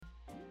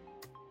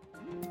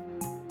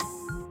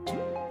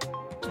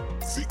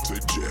Victor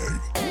J.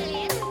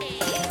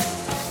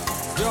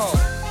 Yo,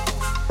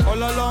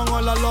 all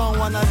along,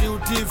 wanna do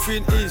thief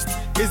in East.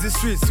 Is the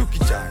street suki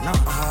jana?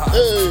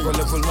 Kwa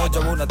level moja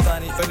wuna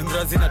tani. Feli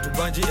mrazi na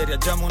tubanji, area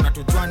jamu na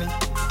tutwani.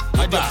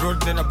 Hadi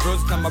abroad, then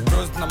bros, na my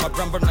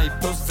bramba, na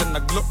itos, and na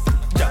glow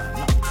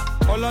jana.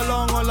 All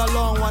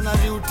along, wanna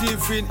do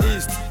thief in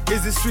East.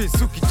 Is the street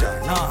suki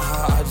jana?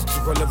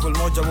 Kwa level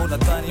moja wuna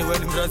tani.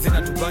 Feli mrazi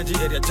na tubanji,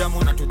 area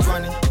jamu na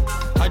tutwani.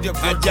 Hadi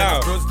abroad, then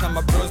bros, na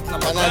my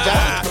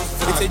bramba.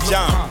 It's a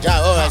jam.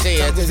 Oh, I see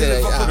it.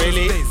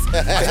 Really?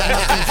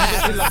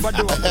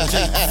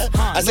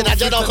 I said, I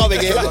just don't come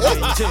again.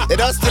 They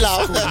don't still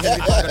out.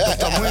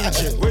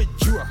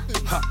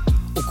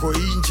 Uko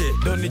inje,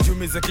 doni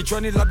jumiza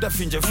kichwani labda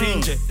finje.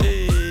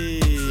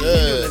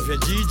 Vya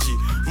jiji,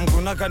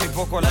 mgunaka ni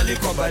poko lali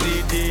kwa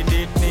baridi.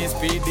 Nitni,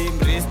 speedy,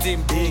 mristi,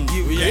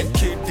 mpigi, we ain't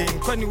kidding.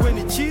 Kwani we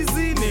ni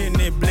cheesy,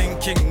 nini,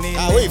 blinking, nini.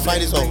 Where you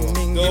find this one?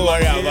 Don't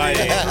worry about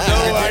it.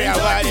 Don't worry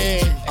about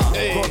it.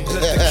 God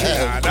bless the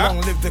king,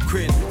 long live the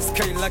queen.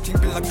 Sky lacking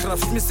bila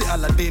craft, missy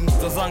Aladdin.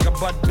 Tozanga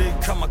bad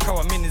big kama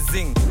kawa mini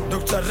zing.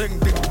 Dr. Ring,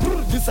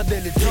 this a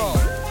daily thing.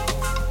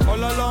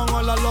 All along,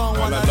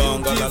 wanna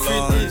do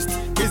different East.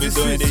 Is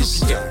doing this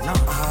shit.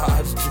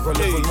 Tuko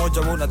level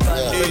moja wuna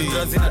tani.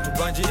 Brazi na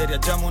tubanji, area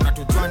jamu na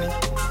tutwani.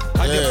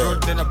 Hadi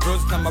abroad, then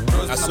bros, na my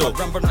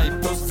bramba, na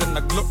itos, and na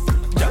glow.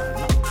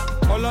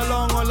 All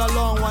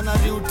along, wanna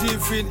do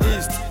different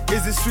East.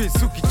 Is the street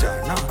suki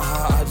jana?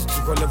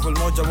 Tuko level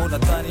moja wuna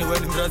tani.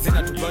 When brazi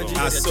na tubanji,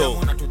 area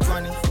jamu na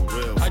tutwani.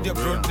 Hadi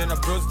abroad, then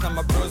bros, na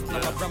my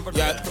bramba.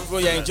 Yeah, bro,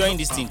 you're enjoying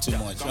this thing too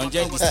much. You're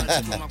enjoying this thing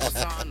too much.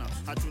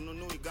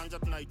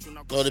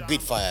 No, the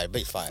beat fire.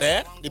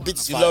 Yeah? The beat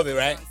is You fire. love it,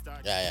 right?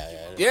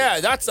 Yeah. Yeah,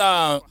 that's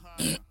our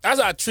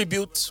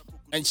tribute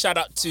and shout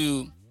out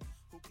to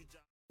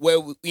where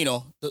we,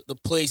 the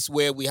place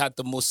where we had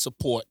the most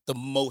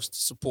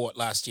support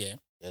last year.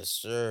 Yes,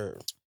 sir.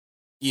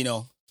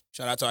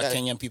 Shout out to our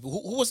Kenyan people.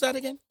 Who was that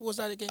again?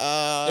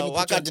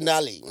 Waka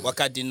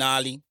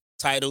Denali,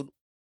 titled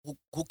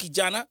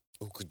Hukijana.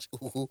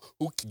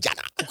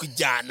 Hukijana.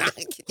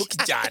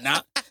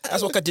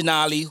 That's Waka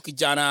Denali,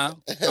 Hukijana,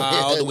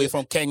 all the way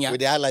from Kenya. With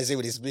the highlights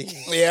with his speak.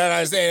 Yeah,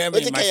 I say. My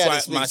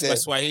Swahili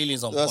Swahili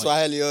is on point.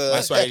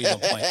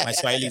 My My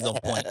Swahili is on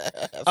point.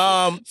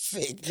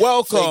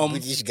 Welcome.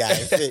 Fake British guy.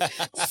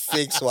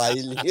 Fake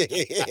Swahili.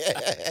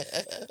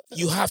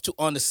 You have to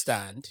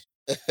understand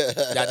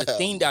that the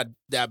thing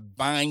that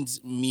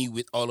binds me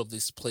with all of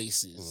these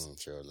places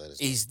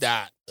is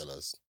that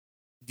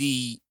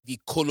the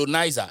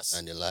colonizers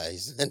and the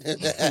lies.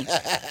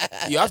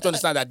 You have to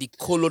understand that the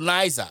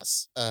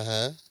colonizers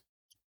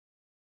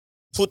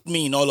put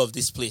me in all of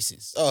these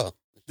places. Oh,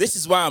 this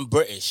is why I'm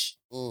British.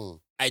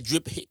 I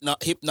drip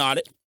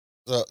hypnotic.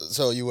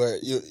 So you were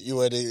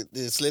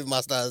the slave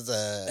masters.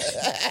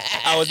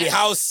 I was the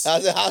house. I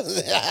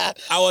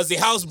was the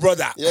house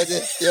brother. You're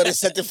the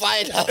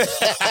certified house.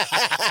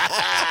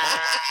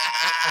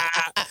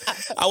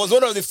 I was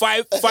one of the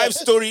five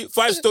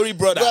story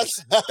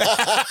brothers.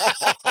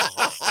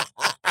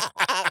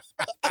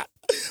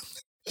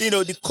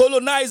 The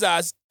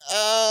colonizers,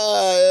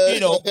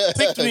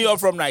 picked me up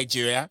from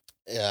Nigeria.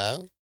 Yeah.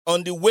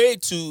 On the way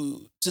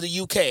to the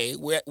UK,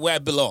 where I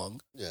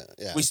belong,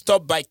 we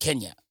stopped by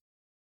Kenya.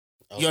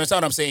 Okay. You understand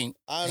what I'm saying?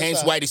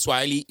 Hence why the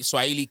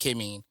Swahili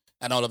came in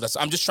and all of that. So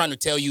I'm just trying to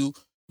tell you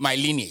my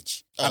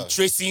lineage. I'm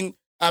tracing.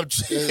 I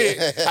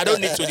don't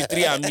need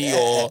 23andMe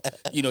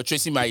or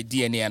tracing my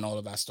DNA and all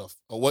of that stuff.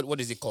 Or what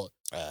is it called?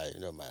 It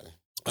don't matter.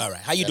 All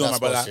right, how you doing, my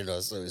brother?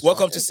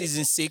 Welcome to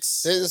season 6.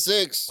 Season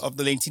 6 of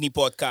the Lentini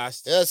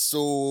podcast. Yes,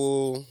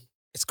 so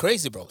it's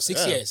crazy, bro.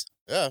 6 years.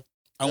 Yeah.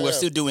 And we're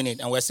still doing it,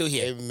 and we're still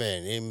here.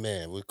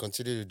 Amen. We'll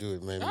continue to do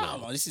it, man.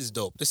 Man, this is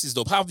dope.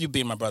 How have you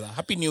been, my brother?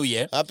 Happy New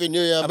Year. Happy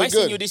New Year. Have I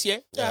seen you this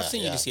year? Yeah, I've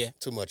seen you this year.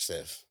 Too much,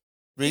 Steph.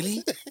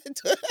 Really?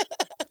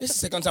 This is the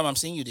second time I'm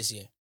seeing you this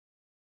year.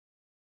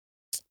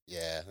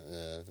 Yeah.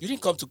 You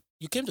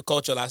came to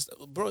culture last,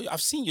 bro.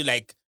 I've seen you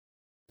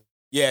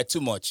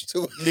too much.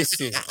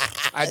 Listen,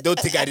 I don't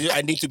think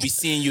I need to be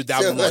seeing you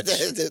that much.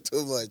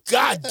 Too much.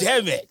 God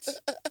damn it.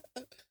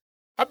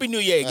 Happy New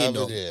Year again,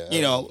 though.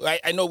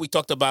 I know we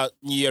talked about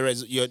your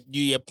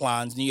New Year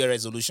plans, New Year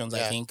resolutions.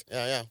 I think.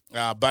 Yeah.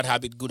 Bad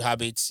habit, good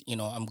habits.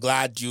 I'm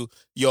glad you're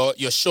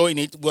showing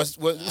it. We're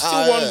still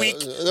 1 week.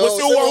 We're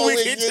still 1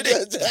 week into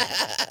this.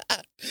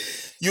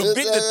 You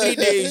beat the 3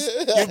 days.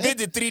 You beat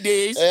the 3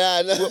 days.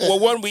 Yeah, We're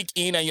 1 week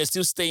in, and you're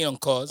still staying on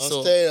course.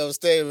 I'm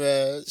staying,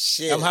 man.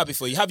 Shit. I'm happy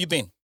for you. How have you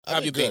been?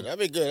 I've been good.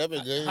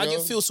 How do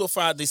you feel so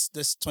far this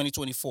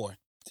 2024?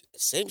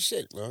 Same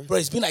shit, bro. Bro,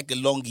 it's been like a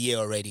long year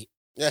already.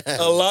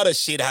 A lot of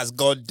shit has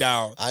gone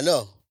down. I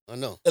know.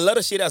 A lot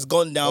of shit has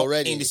gone down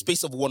already in the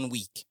space of 1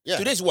 week. Yeah.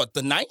 Today's what,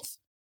 the 9th?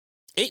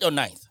 8th or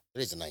 9th?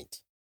 Today's the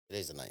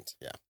 9th,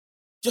 yeah.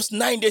 Just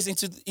 9 days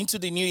into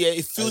the new year,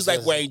 it feels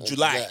like we're in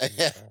July.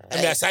 Yeah. I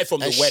mean, aside from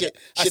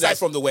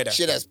the weather.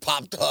 Shit has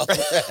popped up.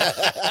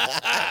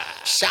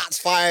 Shots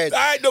fired.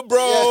 I know,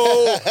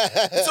 bro.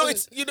 So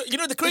it's,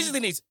 the crazy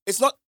thing is, it's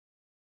not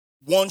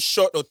one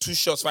shot or two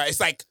shots fired. It's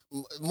like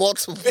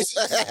multiple.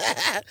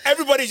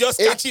 Everybody just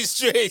catching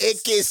straight.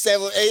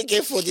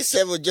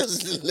 AK-47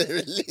 just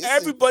literally.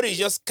 Everybody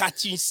just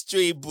catching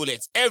stray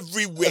bullets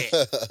everywhere.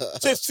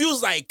 So it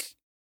feels like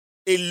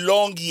a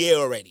long year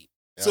already.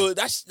 Yeah. So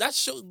that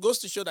goes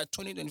to show that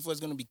 2024 is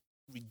going to be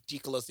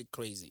ridiculously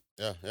crazy.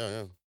 Yeah.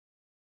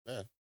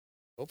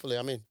 Hopefully,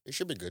 I mean, it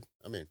should be good.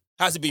 I mean,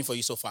 how's it been for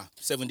you so far?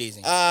 7 days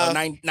in,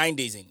 9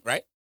 days in,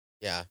 right?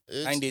 Yeah,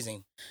 9 days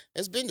in.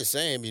 It's been the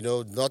same,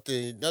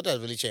 nothing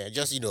really changed.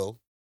 Just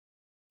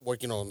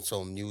working on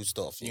some new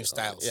stuff, new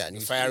styles. Yeah, new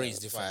fire is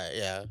different.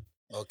 Yeah.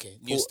 Okay,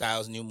 new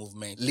styles, new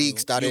movement. League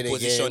started new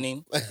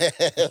positioning. Again.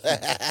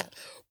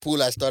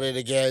 Pool, I started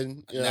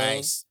again.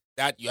 Nice.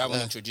 That you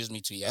haven't introduced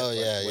me to yet. Oh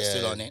yeah, we're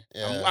still on it.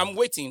 Yeah. I'm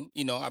waiting.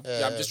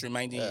 I'm just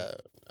reminding you.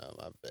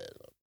 My bad.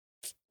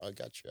 I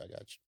got you.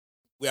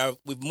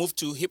 We've moved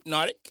to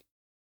hypnotic.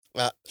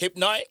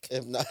 Hypnotic.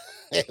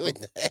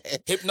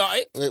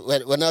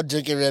 We're not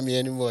drinking Remy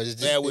anymore. It's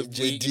just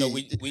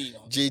JD.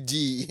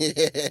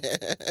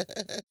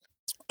 JD.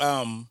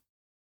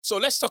 So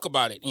let's talk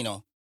about it.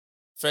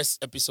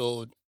 First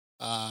episode.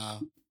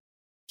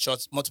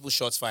 Multiple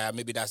shots fired.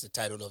 Maybe that's the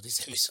title of this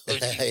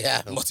episode.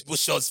 Yeah. Multiple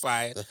shots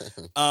fired.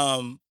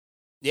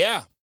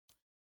 Yeah.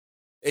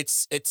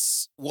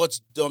 It's what's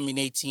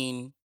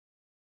dominating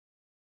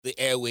the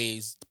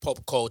airways, the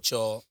pop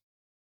culture,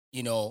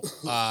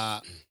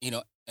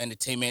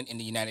 entertainment in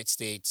the United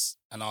States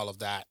and all of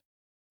that.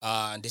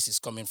 And this is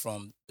coming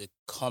from the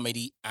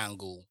comedy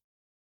angle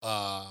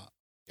of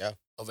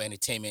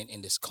entertainment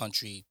in this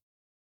country.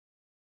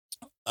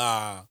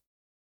 Katt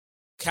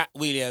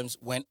Williams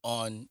went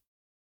on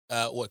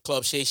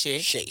Club Shay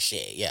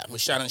Shay, yeah.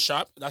 With Shannon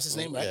Sharp. That's his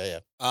name,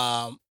 right?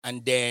 Yeah.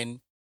 And then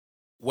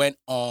went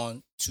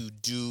on to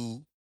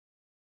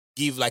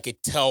give like a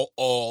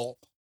tell-all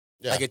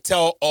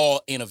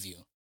interview.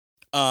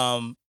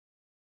 I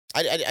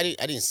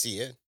didn't see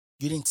it.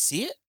 You didn't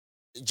see it?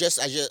 I just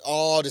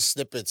all the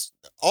snippets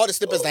I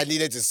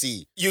needed to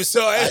see. You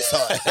saw it? I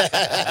saw it.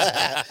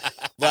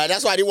 But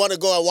that's why I didn't want to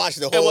go and watch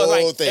the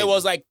whole thing. It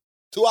was like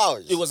 2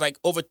 hours. It was like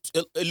a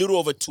little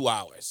over 2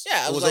 hours.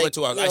 Yeah, it was over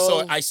 2 hours.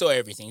 I saw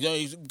everything.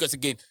 Because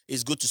again,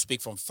 it's good to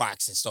speak from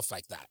facts and stuff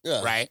like that.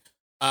 Yeah. Right?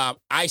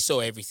 I saw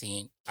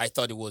everything. I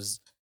thought it was,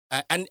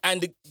 and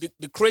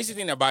the crazy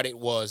thing about it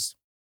was,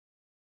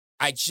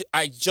 I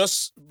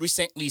just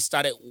recently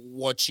started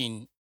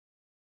watching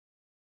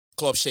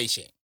Club Shay.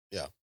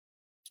 Yeah.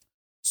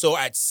 So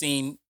I'd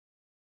seen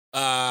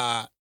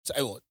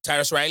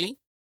Tyrus Riley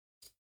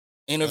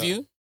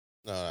interview.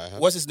 No.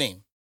 What's his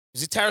name?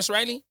 Is it Tyrus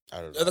Riley?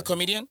 I don't know. The other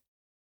comedian?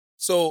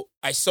 So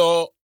I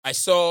saw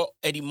not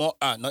Eddie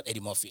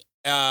Murphy.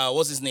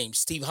 What's his name?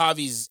 Steve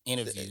Harvey's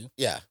interview.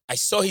 Yeah. I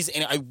saw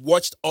I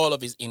watched all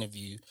of his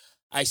interview.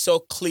 I saw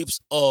clips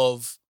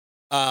of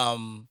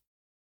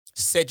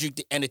Cedric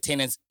the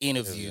Entertainer's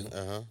interview.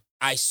 Uh-huh.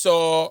 I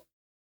saw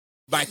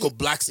Michael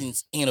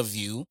Blackson's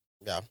interview.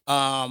 Yeah.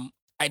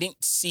 I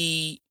didn't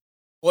see,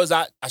 what was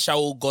that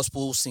Ashawo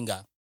gospel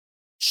singer?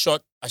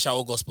 Short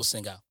Ashawo gospel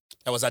singer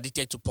that was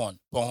addicted to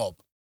Pornhub.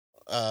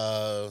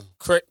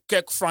 Kirk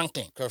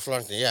Franklin.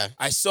 Yeah.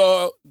 I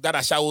saw that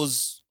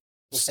Ashawo's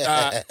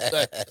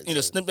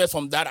snippet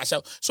from that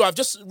Ashawo. So I've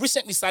just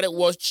recently started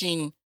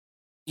watching,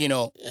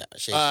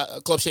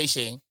 Club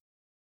Shay.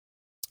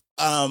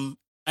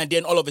 And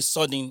then all of a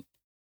sudden,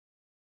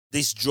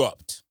 this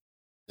dropped.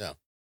 Yeah.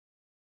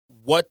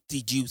 What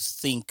did you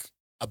think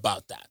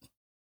about that?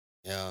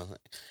 Yeah.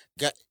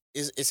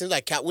 It seems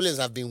like Katt Williams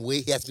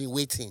he has been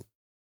waiting.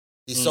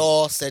 He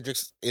saw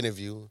Cedric's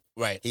interview.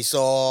 Right. He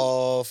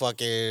saw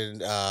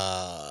fucking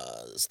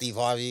Steve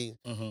Harvey.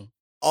 Mm-hmm.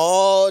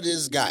 All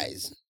these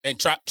guys. And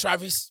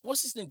Travis,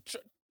 what's his name?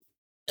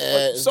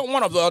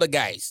 One of the other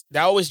guys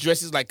that always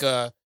dresses like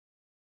an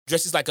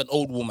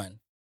old woman.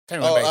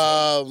 Can't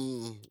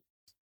remember.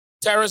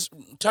 Tyrus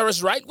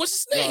Wright? What's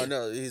his name?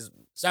 No,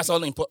 that's how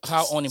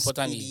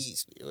unimportant he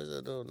is.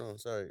 No,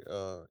 sorry.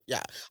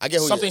 Yeah, I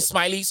get who something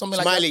Smiley,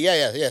 something Smiley,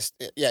 like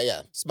that.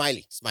 Yeah.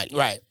 Smiley.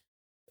 Right.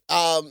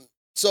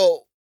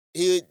 So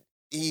he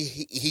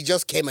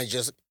just came and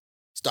just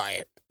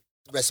started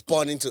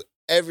responding to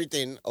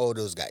everything all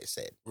those guys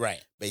said.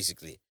 Right.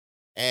 Basically.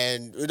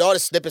 And with all the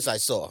snippets I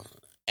saw,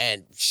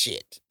 and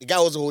shit, the guy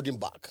was holding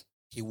back.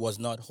 He was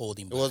not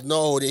holding back. He was not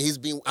holding. He's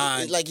been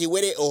like he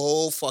waited a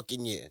whole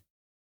fucking year.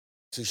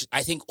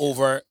 I think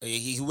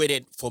he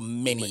waited for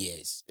many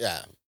years.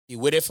 Yeah. He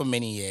waited for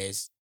many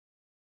years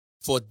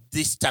for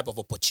this type of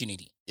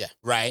opportunity. Yeah.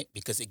 Right?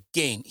 Because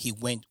again, he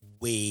went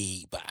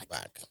way back.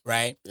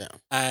 Right? Yeah.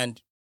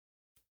 And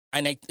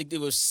I think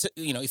it was,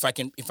 if I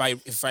can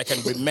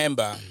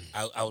remember,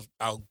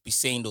 I'll be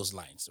saying those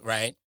lines,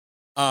 right?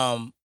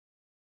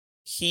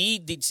 He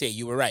did say,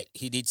 you were right.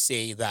 He did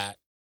say that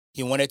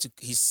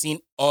he's seen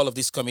all of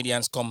these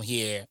comedians come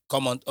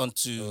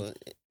onto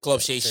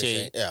Club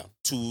Shay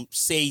to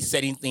say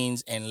certain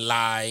things and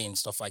lie and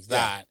stuff like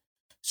that.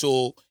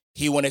 So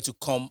he wanted to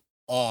come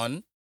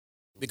on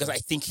because I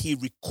think he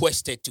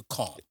requested to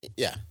come.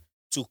 Yeah.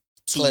 To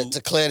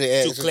clear the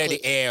air. To clear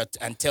the air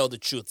and tell the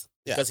truth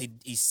because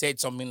he said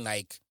something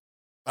like,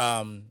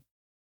 I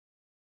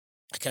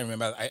can't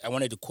remember. I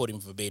wanted to quote him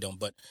verbatim,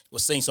 but he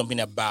was saying something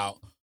about,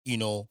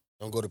 don't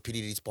go to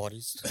PDiddy's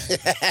parties.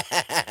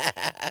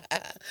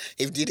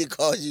 If Diddy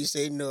calls you,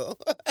 say no.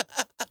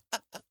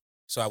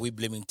 So are we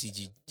blaming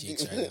TG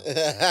Jakes right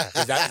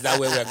now? Is that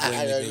where we're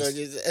going with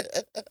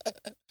this?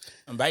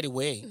 And by the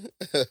way,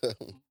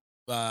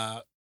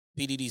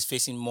 PDiddy is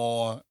facing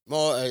more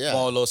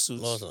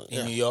lawsuits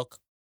in New York.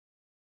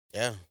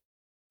 Yeah.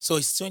 So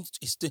it's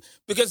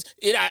because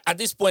at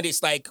this point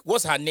it's like,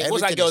 what's her name?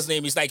 What's that girl's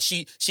name? It's like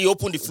she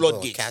opened the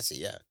floodgates.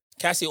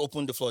 Cassie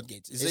opened the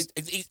floodgates.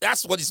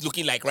 That's what it's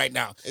looking like right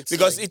now.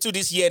 Because into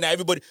this year now,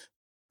 everybody,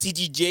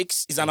 TG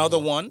Jakes is another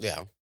one.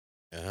 Yeah.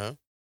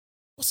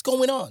 What's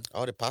going on?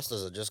 All the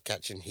pastors are just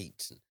catching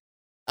heat.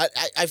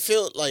 I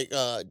feel like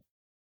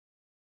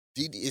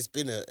Diddy, it's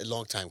been a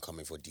long time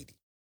coming for Diddy.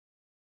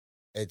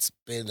 It's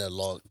been a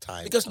long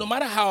time. Because no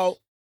matter how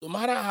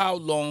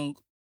long,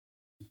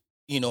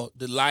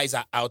 the lies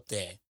are out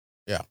there.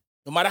 Yeah.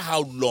 No matter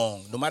how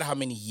long, no matter how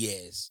many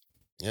years.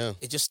 Yeah.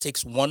 It just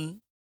takes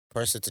one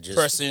person to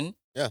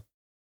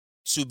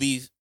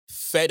be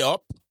fed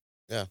up.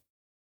 Yeah.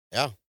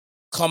 Yeah.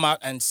 Come out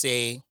and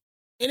say,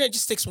 it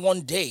just takes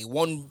one day,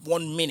 one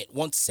minute,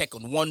 1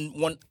 second,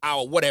 one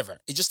hour, whatever.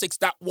 It just takes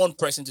that one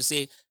person to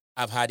say,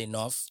 I've had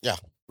enough. Yeah.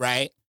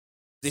 Right?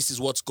 This is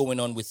what's going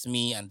on with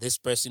me and this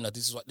person, or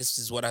this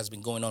is what has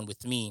been going on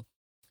with me.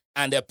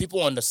 And there are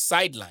people on the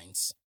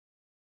sidelines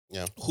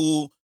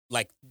who,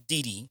 like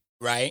Diddy,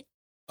 right?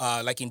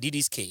 Like in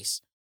Diddy's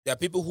case, there are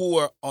people who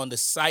are on the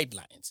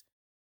sidelines.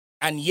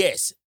 And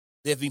yes,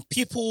 there have been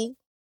people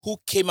who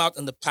came out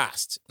in the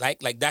past, like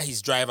that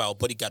his driver or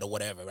bodyguard or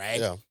whatever, right?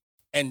 Yeah.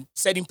 And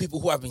certain people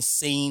who have been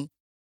saying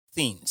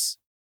things,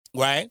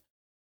 right?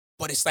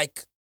 But it's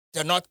like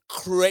they're not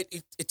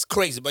it's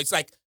crazy, but it's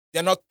like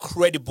they're not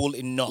credible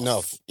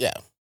enough. Yeah.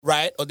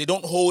 Right? Or they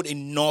don't hold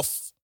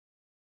enough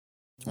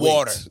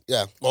water.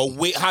 Yeah. Or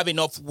have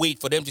enough weight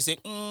for them to say,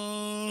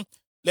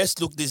 let's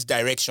look this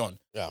direction.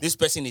 Yeah. This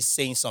person is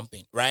saying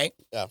something, right?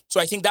 Yeah. So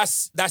I think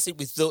that's it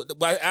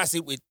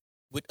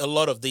with a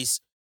lot of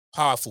these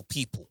powerful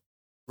people,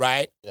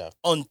 right? Yeah.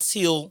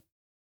 Until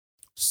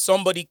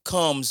somebody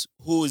comes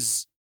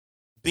who's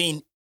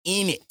been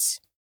in it,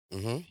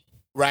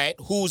 right?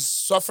 Who's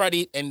suffered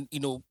it, and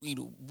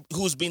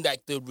who's been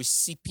like the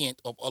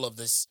recipient of all of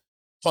this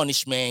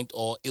punishment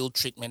or ill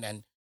treatment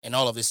and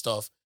all of this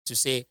stuff, to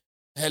say,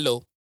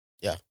 hello,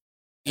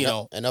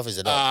 enough is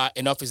enough.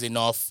 Enough is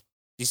enough.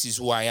 This is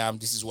who I am.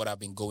 This is what I've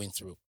been going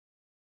through.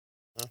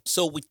 Huh?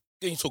 So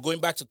going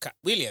back to Katt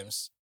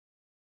Williams,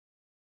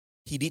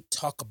 he did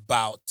talk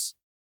about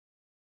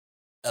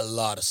a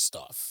lot of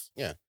stuff.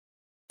 Yeah.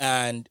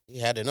 And he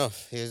had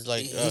enough. He's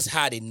like, he's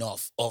had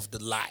enough of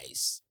the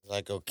lies.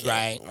 Like, okay.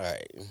 Right? All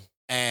right.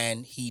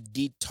 And he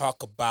did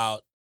talk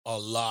about a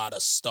lot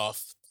of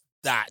stuff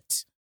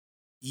that,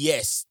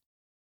 yes,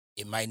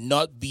 it might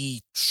not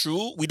be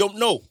true. We don't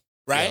know,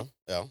 right?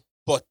 Yeah.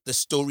 But the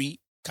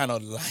story kind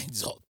of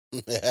lines up,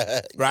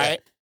 right?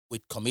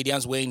 With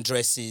comedians wearing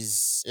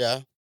dresses. Yeah.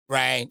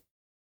 Right?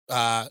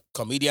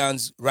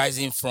 Comedians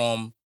rising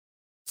from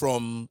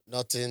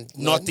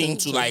nothing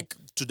to like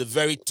to the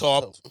very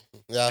top.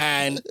 Yeah.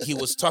 And he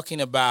was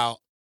talking about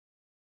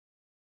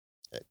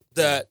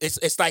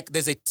it's like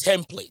there's a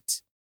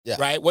template. Yeah.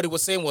 Right? What he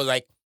was saying was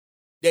like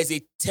there's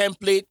a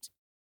template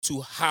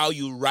to how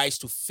you rise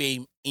to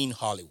fame in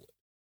Hollywood.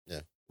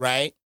 Yeah.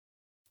 Right?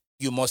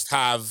 You must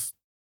have,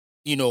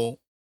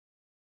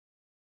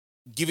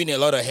 given a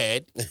lot of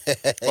head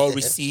or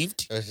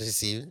received.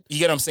 Received. You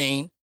get what I'm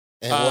saying?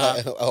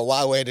 And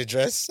while wearing a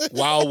dress.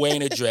 While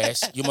wearing a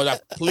dress. You must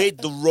have played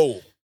the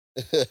role.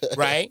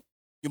 Right?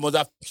 You must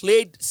have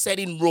played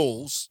certain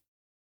roles,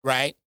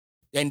 right?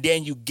 And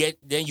then you get,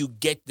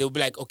 they'll be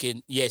like,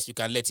 okay, yes, you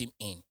can let him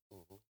in.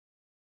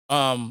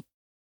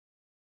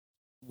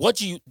 What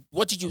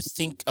did you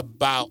think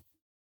about,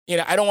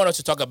 I don't want us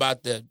to talk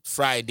about the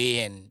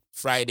Friday and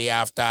Friday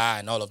after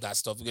and all of that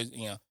stuff, because,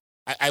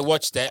 I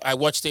watched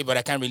it, but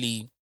I can't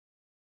really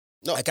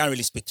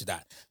speak to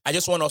that. I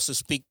just want us to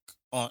speak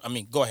on,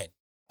 go ahead.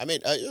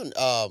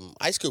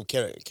 Ice Cube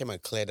came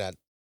and cleared that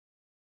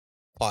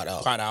part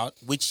out.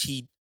 Which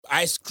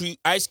Ice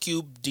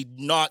Cube did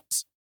not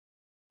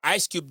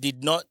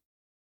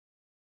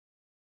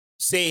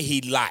say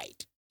he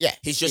lied. Yeah.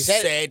 He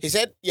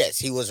said yes,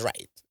 he was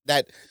right.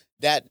 That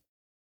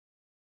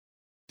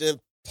the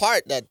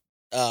part that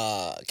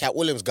Katt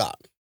Williams got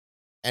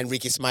and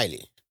Ricky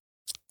Smiley.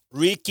 And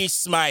Ricky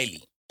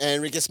Smiley. Did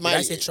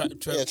I say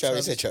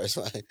Travis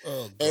Smiley.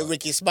 Oh, God. And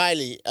Ricky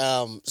Smiley.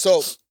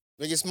 So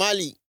Ricky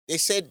Smiley, they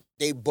said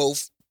they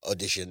both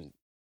auditioned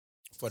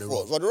for the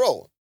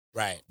role.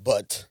 Right.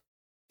 But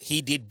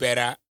he did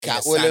better.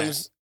 Katt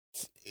Williams.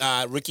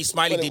 Ricky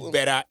Smiley did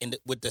better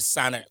with the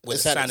Santa.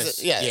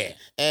 Yeah.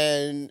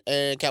 And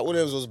Katt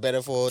Williams was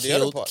better for the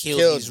other part.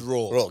 Killed his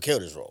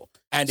role.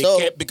 And they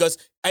kept, because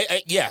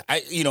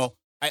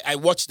I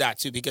watched that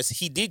too, because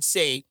he did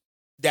say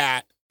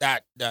that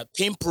the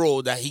pimp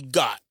role that he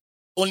got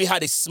only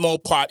had a small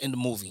part in the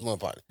movie. Small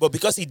part. But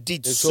because he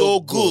did so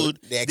good,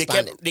 they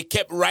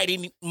kept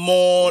writing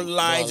more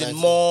lines and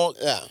more.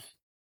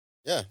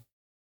 Yeah.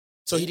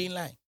 So he didn't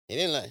lie. He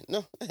didn't lie.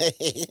 No.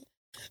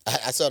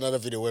 I saw another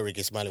video where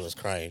Ricky Smiley was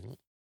crying.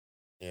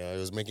 You know, he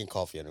was making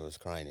coffee and he was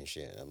crying and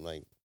shit. I'm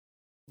like,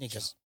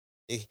 niggas.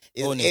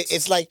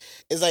 It's like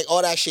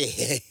all that shit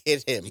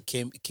hit him. It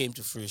came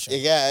to fruition.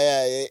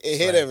 Yeah, it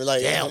hit him.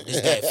 Like, damn,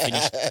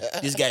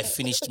 this guy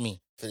finished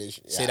me.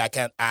 Said I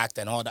can't act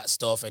and all that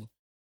stuff, and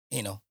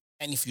you know.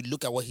 And if you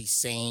look at what he's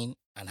saying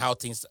and how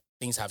things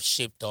have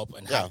shaped up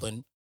and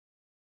happened,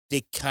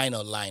 they kind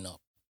of line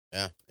up.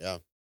 Yeah.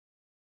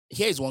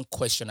 Here is one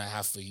question I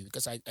have for you,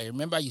 because I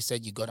remember you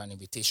said you got an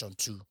invitation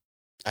too.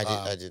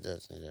 I did.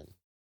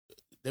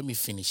 Let me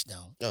finish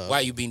now. Oh, Why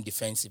are you being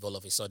defensive all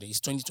of a sudden? It's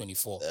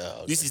 2024.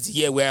 Okay. This is the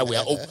year where we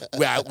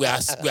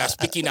are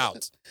speaking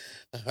out.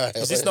 Right,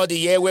 is this not the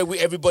year where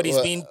everybody's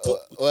being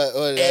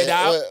aired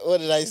out? What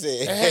did I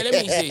say? Let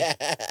me say.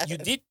 You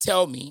did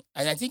tell me,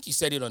 and I think you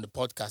said it on the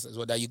podcast as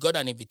well, that you got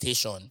an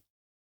invitation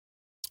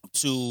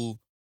to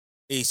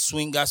a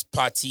swingers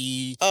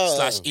party /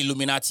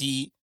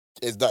 Illuminati.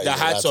 It's not that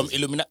had some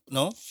Illuminati.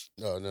 No,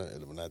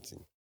 Illuminati.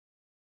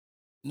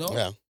 No.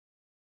 Yeah.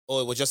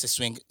 Oh, it was just a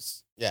swing.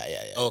 Yeah.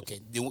 Okay,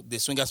 the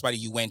swingers party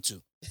you went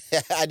to.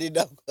 I did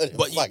not go to.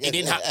 But it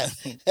didn't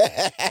happen.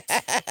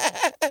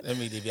 Let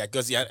me leave it.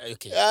 Because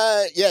okay.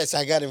 Yes,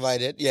 I got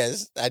invited.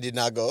 Yes, I did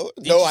not go.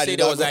 Did you say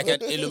there was like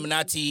an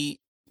Illuminati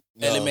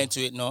element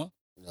to it? No.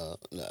 No.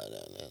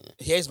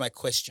 Here's my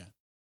question.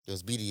 It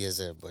was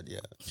BDSM, but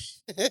yeah.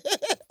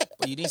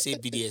 But you didn't say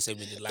BDSM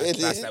in the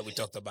last time we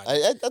talked about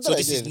it. I thought so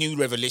this is new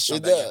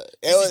revelation. This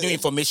is new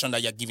information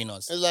that you're giving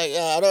us. It's like,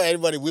 I don't want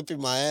anybody whipping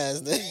my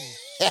ass.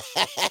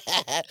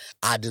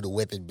 I do the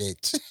whipping,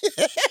 bitch.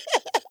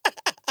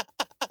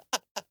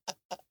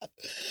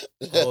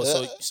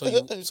 Oh,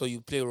 so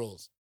you play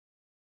roles?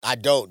 I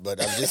don't,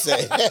 but I'm just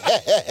saying.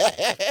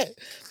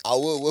 I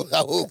will whoop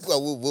that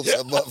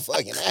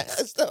motherfucking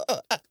ass.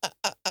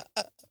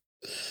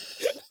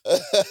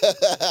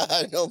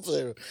 I don't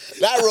play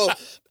that role.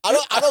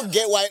 I don't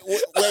get why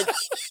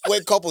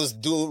when couples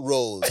do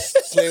roles,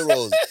 play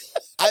roles.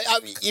 I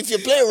mean, if you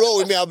play a role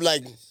with me, I'm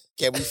like,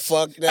 can we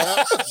fuck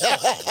now?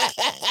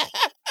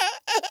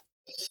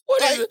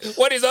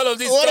 What is all of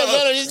this? What is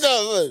all of this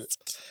stuff?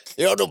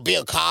 You want to be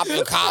a cop?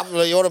 You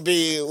want to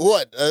be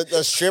what?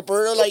 A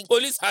stripper? Like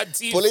police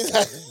hunting.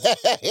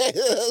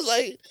 It's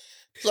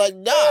like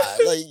nah.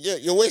 Like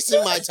you're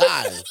wasting my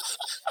time.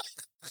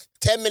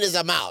 10 minutes,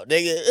 I'm out,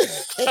 nigga.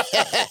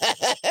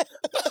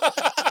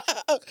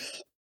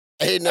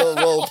 Ain't no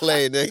role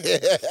play,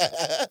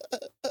 nigga.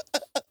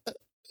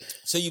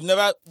 So you've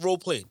never role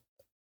played?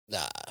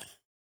 Nah.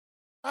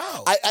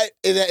 Oh.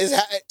 It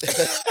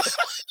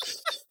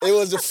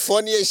was the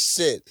funniest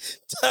shit.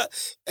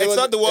 It's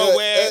not the one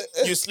where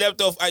you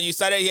slept off and you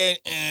started hearing.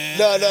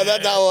 No, not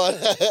that one.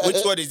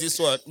 Which one is this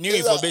one? New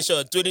information,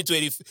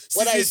 2020,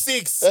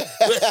 66.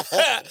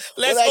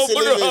 Let's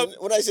open up.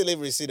 When I used to live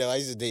in Reseda, I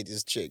used to date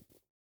this chick.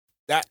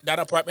 That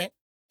apartment?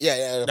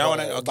 Yeah. That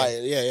one?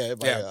 Okay.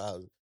 By her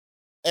house.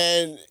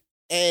 And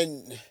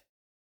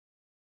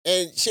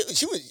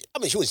she was. I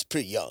mean, she was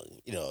pretty young.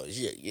 You know.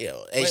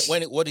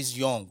 What is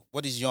young?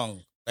 What is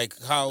young? Like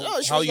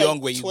how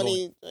young were you 20,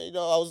 going? You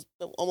know, I was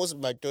almost in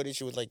my 30s.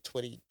 She was like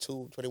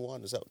 22,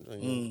 21 or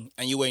something.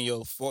 And you were in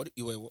your 40?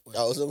 You were what?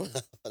 I was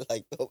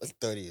like almost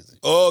 30s.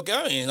 Oh,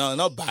 okay. No,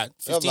 not bad.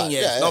 15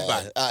 years. Not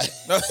bad.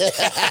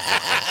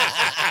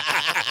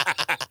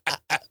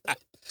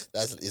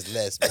 It's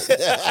less.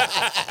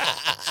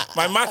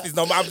 My math is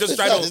not. I'm just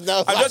trying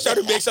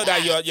to make sure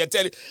that you're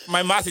telling.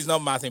 My math is not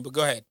mathing. But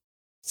go ahead.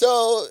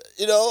 So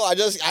you know, I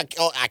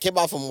came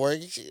out from work.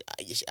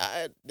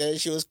 Then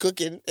she was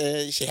cooking,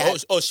 and she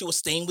had. She was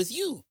staying with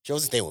you. She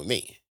wasn't staying with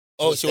me.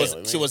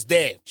 She was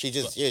there. She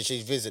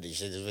visited.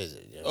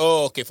 You know?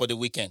 Oh, okay, for the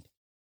weekend.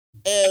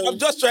 And I'm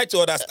just trying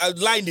to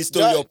line the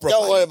story up properly.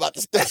 Don't worry about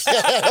the story.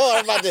 Don't worry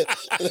about the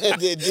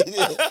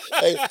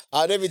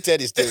let me tell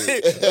the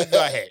story. Go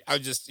ahead.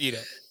 I'm just, you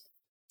know.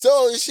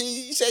 So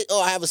she said,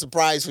 "Oh, I have a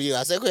surprise for you."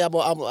 I said, "Okay,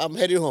 I'm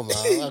heading home.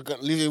 I'm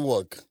leaving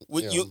work."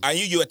 You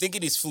were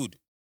thinking it's food.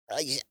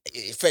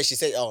 First, she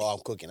said, "Oh, I'm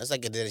cooking." I was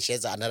like, "Then she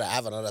says, I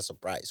have another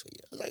surprise for you."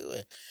 I was like,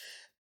 "Well,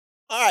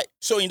 all right."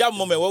 So in that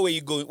moment, what were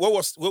you going? What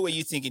were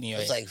you thinking in your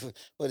head? I was like,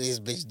 "What does this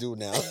bitch do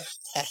now?"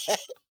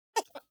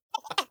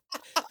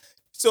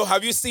 So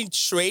have you seen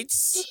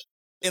traits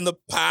in the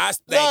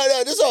past? No,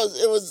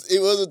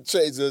 it wasn't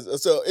traits.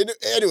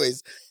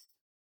 Anyways,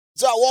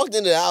 so I walked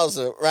into the house,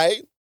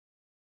 right?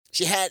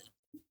 She had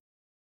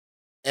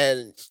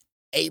an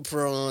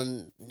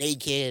apron,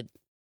 naked,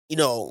 you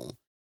know,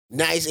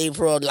 nice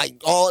apron,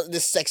 like all the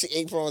sexy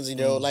aprons, you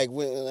know, like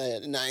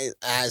with nice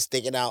eyes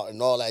sticking out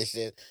and all that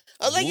shit.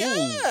 I was like,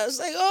 yeah. I was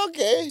like,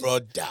 okay.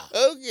 Brother.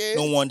 Okay.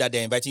 No wonder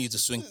they're inviting you to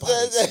swing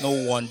parties. No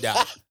wonder.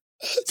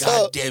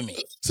 God damn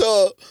it.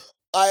 So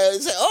I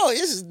said, oh,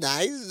 this is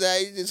nice.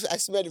 I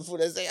smelled the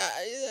food. I said,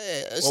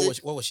 yeah.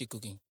 What was she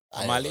cooking?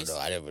 Tamales?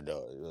 I never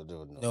know.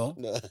 No?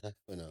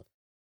 No.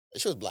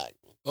 She was black.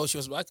 Oh, she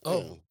was black?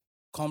 Oh,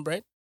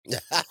 cornbread? She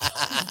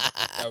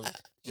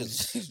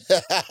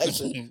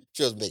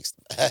was mixed.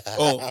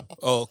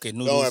 Okay.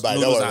 Noodles, don't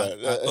worry about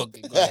it.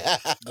 Okay,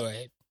 go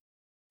ahead.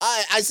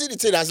 I see the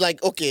thing. I was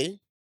like, okay,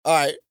 all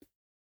right.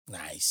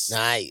 Nice.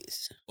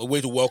 A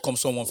way to welcome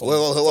someone from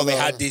a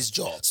hard day's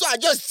job. So I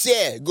just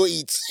said, go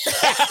eat.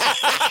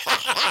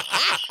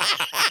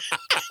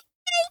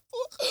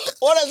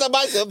 What else am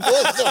I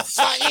supposed to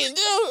fucking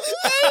do?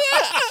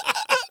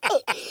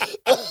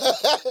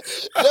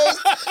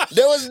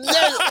 There was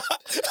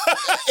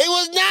it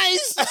was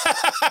nice.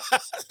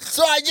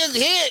 So I just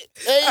hit.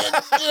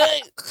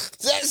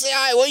 Say, all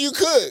right, what you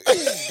cook?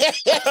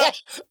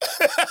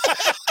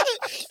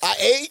 I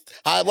ate.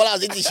 While I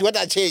was eating, she went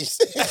and changed.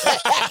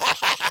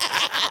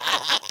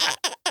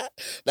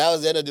 That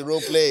was the end of the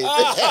role play. I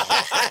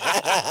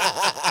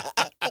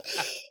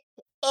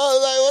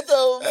was like, what the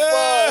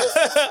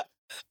fuck?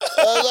 I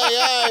was like,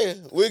 all right,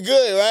 we're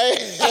good, right?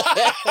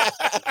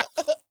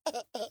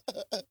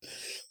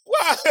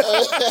 Wow.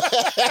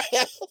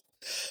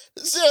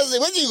 Seriously,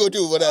 what did you go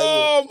do for that?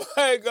 Oh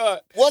my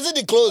God. Wasn't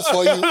it close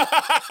for you?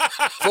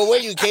 For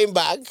when you came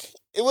back?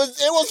 It was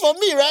for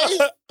me,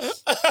 right?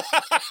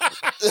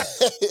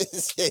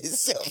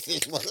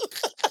 Selfish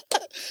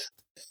motherfucker.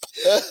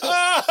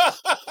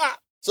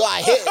 So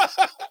I hit.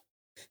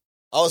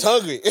 I was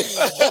hungry.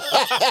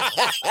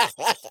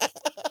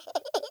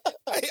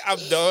 I'm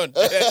done.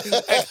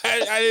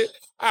 I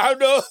don't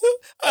know.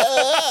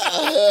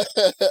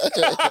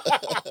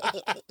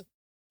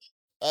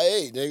 I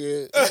ate,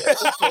 nigga.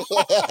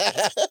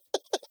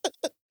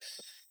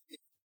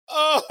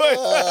 Oh my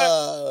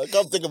God.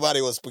 Come think about it,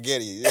 it was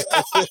spaghetti.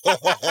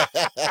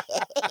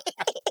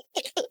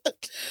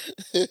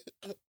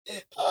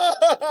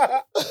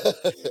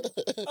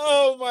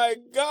 Oh my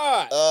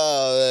God.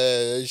 Oh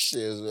man, that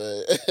shit,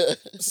 man.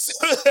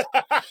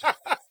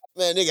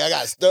 Man, nigga, I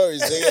got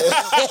stories, nigga.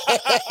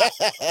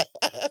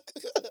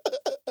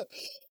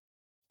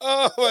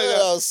 Oh my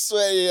God. I'm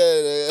sweating.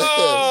 Nigga.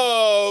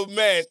 Oh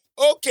man.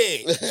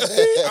 Okay.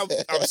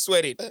 I'm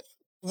sweating.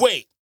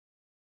 Wait.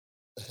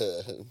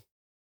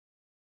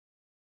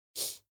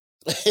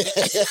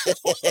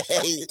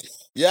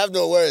 You have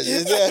no words.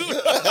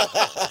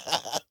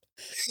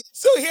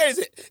 So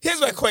here's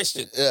my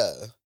question. Yeah.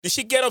 Did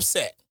she get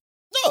upset?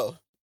 No.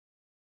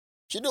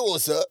 She knew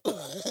what's up.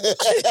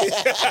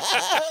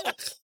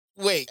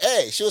 Wait.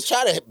 Hey, she was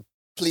trying to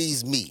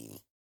please me.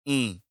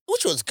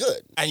 Which was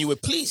good. And you were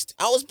pleased?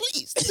 I was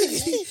pleased.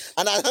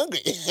 And I'm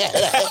hungry.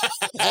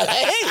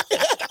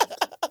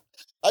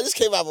 I just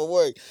came out of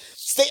work.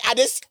 I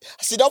just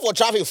sit up for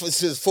traffic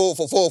since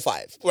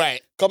 405.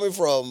 Right. Coming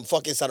from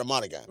fucking Santa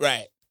Monica.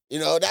 Right. You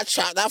know, that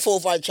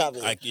 405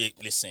 traffic.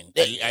 Listen,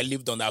 I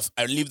lived on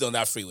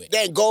that freeway.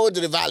 Then going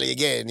to the valley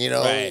again, you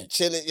know. Right.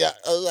 Chilling. Yeah.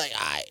 I was like,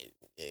 all right.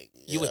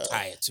 You were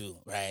tired too,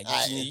 right?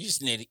 You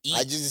just need to eat.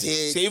 I just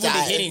hit. So even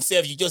the hitting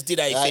itself, you just did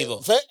that a favor.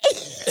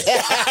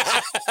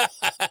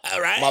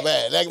 Right? My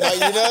bad. Like,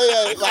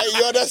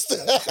 you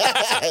understood.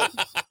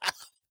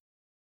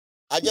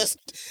 I just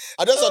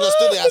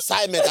understood the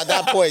assignment at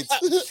that point.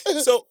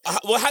 So,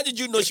 how did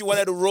you know she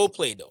wanted to role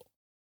play though?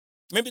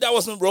 Maybe that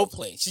wasn't role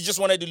play. She just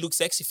wanted to look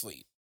sexy for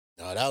you.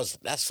 No,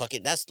 that's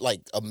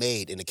like a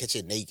maid in the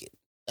kitchen naked.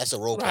 That's a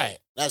role play. Right.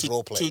 That's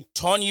role play. To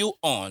turn you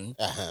on.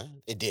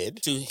 It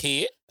did. To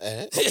hit.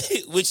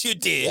 Which you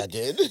did. I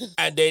did.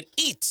 And then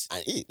eat.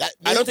 I eat.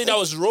 I don't think that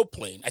was role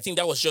playing. I think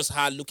that was just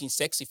her looking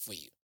sexy for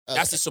you. Okay.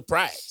 That's the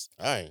surprise.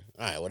 All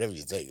right, whatever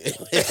you think.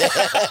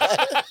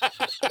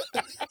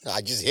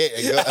 I just hit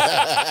and go.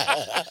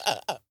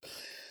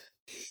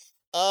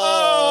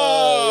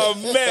 Oh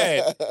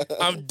man,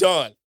 I'm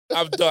done.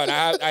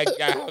 I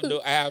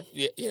have,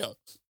 you know.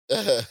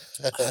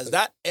 Has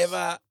that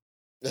ever?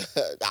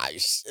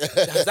 Nice.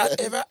 Has that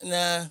ever?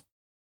 Nah.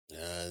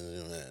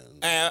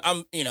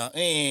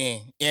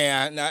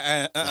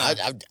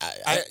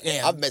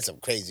 I've met some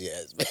crazy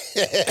ass.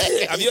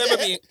 Have you ever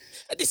been?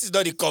 This is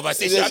not the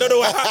conversation. I don't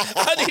know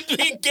how did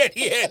we get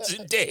here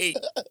today.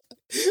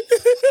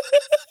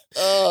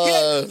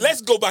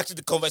 Let's go back to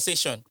the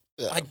conversation.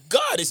 Yeah. My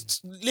God,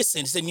 it's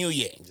a new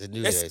year.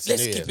 Let's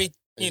keep it.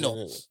 You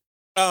know,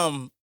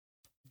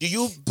 do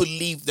you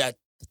believe that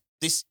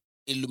this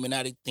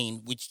Illuminati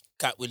thing, which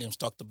Katt Williams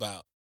talked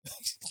about,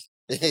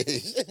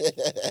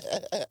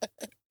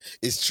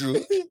 it's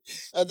true?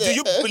 Do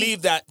you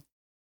believe that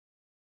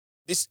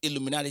this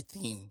Illuminati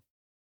thing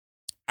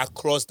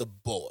across the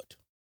board?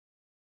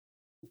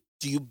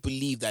 Do you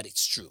believe that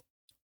it's true?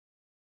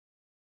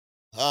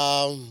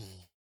 I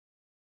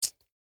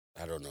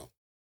don't know.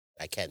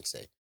 I can't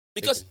say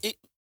because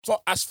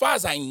as far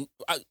as in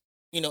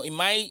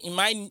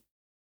my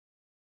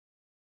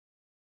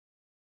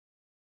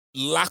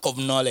lack of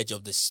knowledge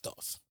of this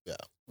stuff,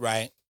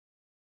 right?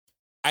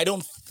 I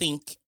don't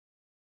think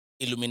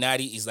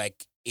Illuminati is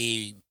like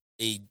a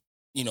in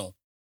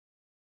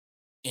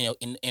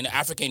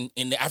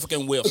the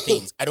African way of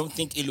things. I don't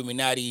think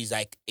Illuminati is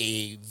like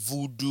a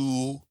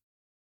voodoo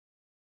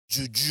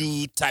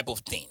juju type of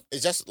thing.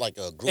 It's just like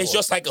a group. It's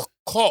just like a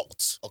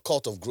cult. A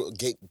cult of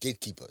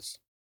gatekeepers.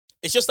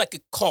 It's just like a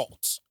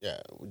cult.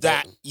 Yeah.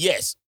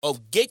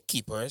 Of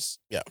gatekeepers.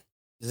 Yeah.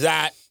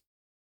 That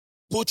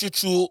put you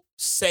through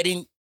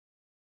certain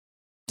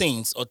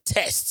things or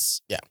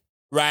tests. Yeah.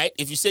 Right?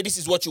 If you say this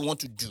is what you want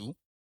to do,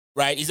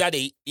 right? Is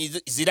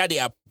it that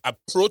they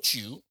approach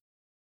you,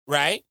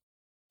 right?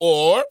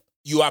 Or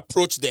you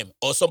approach them,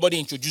 or somebody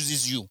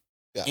introduces you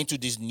into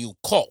this new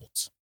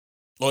cult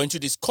or into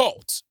this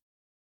cult.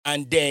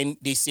 And then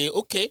they say,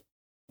 okay,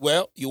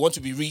 well, you want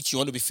to be rich, you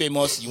want to be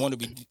famous, you want to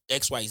be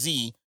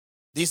XYZ.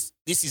 This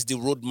is the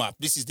roadmap.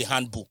 This is the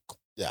handbook.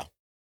 Yeah.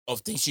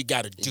 Of things you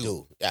gotta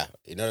do. Yeah.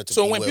 In order to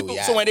so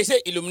when they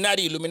say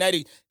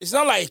Illuminati, it's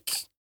not like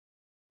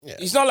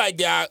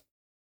they are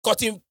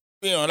cutting,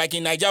 like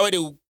in Nigeria where they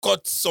will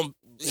cut some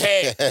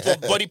hair from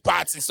body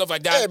parts and stuff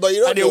like that. Yeah, but you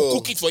don't and they will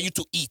cook it for you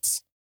to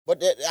eat.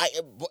 But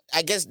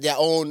I guess their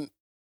own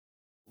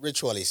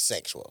ritual is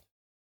sexual.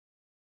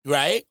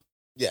 Right?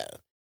 Yeah.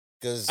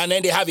 And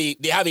then they have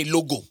a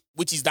logo,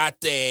 which is that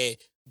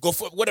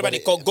whatever they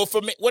call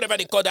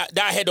that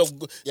head of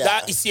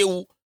that is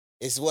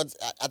it's what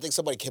I think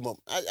somebody came up.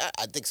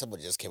 I think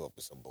somebody just came up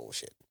with some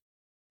bullshit.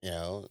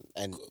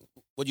 And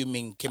what do you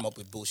mean came up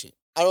with bullshit?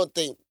 I don't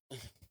think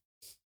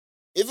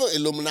even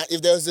Illuminati.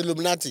 If there's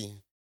Illuminati,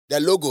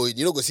 their logo,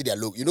 you don't go see their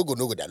logo. You don't go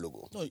know their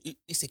logo. No,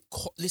 it's a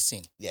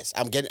listen. Yes,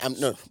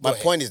 my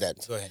point is that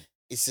go ahead.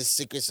 It's a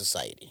secret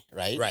society,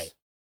 right? Right.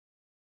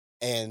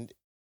 And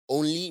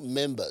only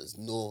members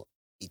know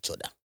each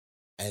other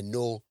and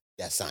know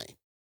their sign.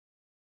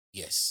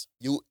 Yes.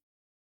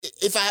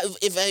 If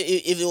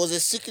it was a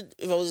secret,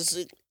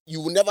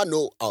 you would never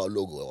know our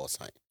logo or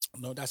sign.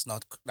 No, that's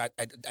not.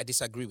 I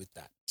disagree with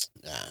that.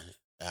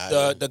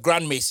 The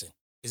Grand Mason,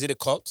 is it a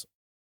cult?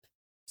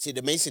 See,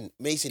 the Mason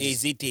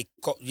is it a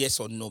cult? Yes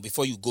or no?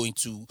 Before you go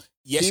into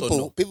or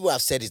no, people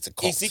have said it's a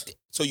cult. Is it?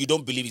 So you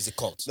don't believe it's a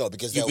cult? No,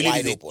 because you they're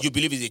wide open. You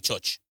believe it's a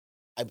church?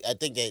 I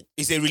think that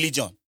it's a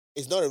religion.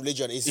 It's not a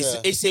religion.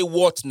 It's a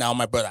what now,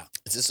 my brother?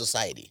 It's a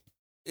society.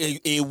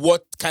 A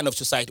what kind of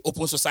society?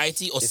 Open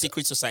society or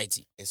secret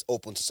society? It's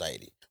open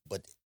society,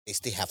 but they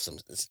still have some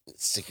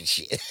secret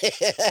shit.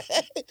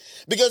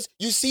 Because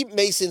you see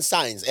Mason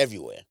signs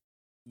everywhere.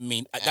 I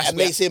mean, that's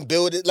Mason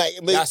building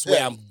that's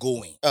where I'm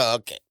going. Oh,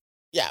 okay.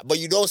 Yeah, but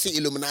you don't see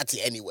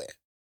Illuminati anywhere.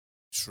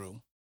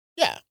 True.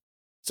 Yeah.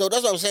 So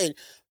that's what I'm saying.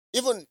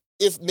 Even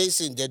if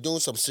Mason, they're doing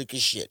some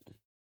secret shit,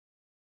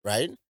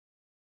 right?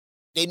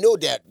 They know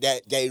that they're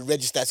a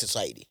registered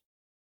society.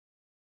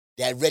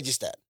 They're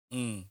registered.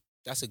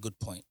 That's a good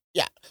point.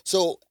 Yeah.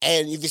 So,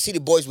 and if you see the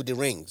boys with the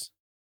rings,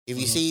 if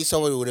you see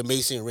somebody with a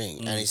Mason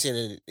ring, and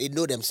they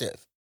know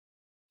themselves,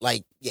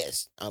 like,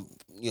 yes, Have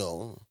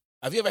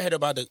you ever heard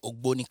about the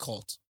Ogboni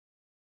cult?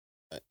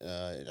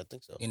 I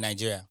think so. In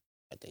Nigeria?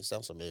 I think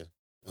sounds familiar.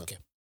 Okay.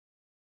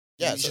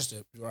 Yeah. It's just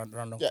a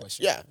random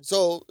question. Yeah.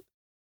 So,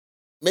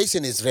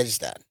 Mason is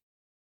registered.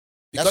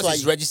 Because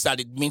it's registered,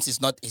 it means it's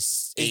not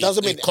it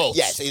doesn't mean cult.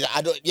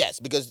 Yes,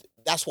 because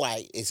that's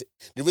why it's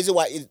the reason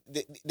why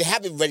they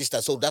have it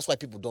registered, so that's why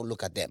people don't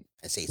look at them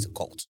and say it's a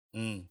cult.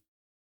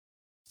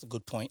 That's a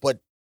good point.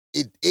 But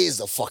it is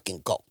a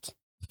fucking cult.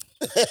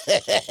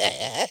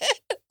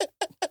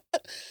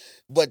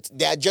 But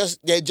they're just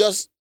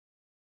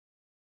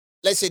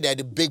let's say they're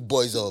the big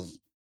boys of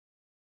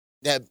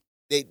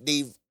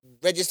they've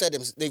registered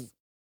them.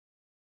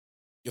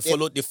 They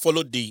followed the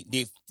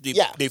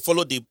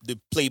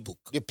playbook.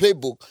 The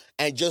playbook,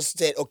 and just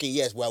said, okay,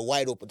 yes, we're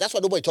wide open. That's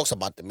why nobody talks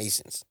about the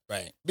Masons.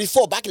 Right.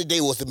 Back in the day,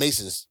 it was the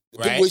Masons.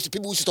 Right.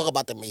 People used to talk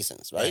about the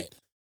Masons, right?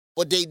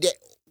 But they're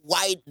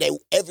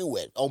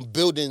everywhere. On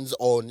buildings,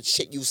 on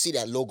shit, you see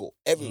that logo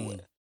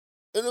everywhere.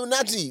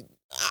 Illuminati.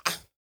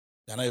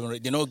 They're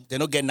not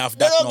getting off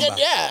that number.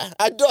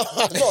 I don't.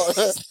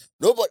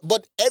 No,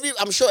 but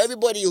I'm sure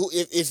everybody who,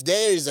 if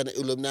there is an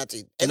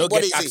Illuminati, they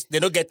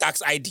don't get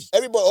tax ID.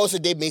 Everybody also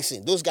they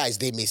Mason. Those guys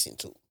they Mason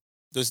too.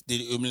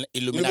 The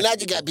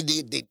Illuminati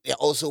they're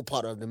also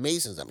part of the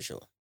Masons, I'm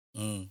sure.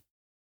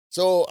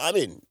 So I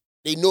mean,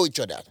 they know each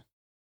other.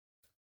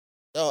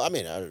 So I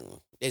mean, I don't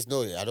know. I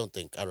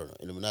don't know.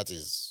 Illuminati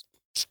is.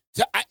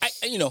 So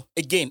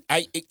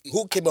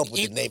who came up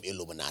with the name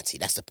Illuminati?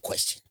 That's the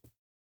question.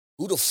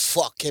 Who the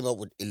fuck came up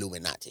with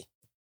Illuminati?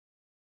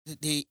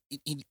 They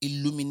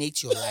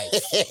illuminate your life.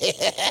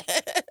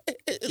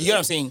 You know what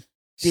I'm saying?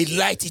 They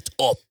light it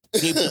up.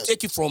 They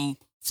take you from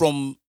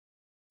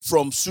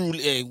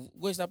Surulere.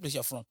 Where's that place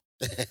you're from?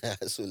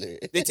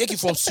 They take you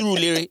from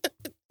Surulere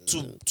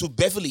to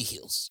Beverly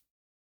Hills.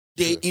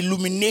 They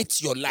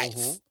illuminate your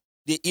life.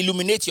 They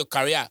illuminate your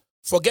career.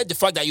 Forget the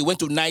fact that you went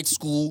to night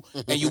school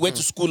and you went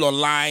to school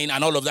online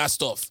and all of that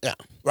stuff. Yeah.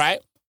 Right?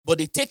 But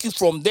they take you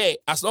from there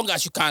as long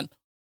as you can,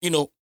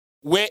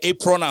 wear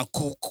apron and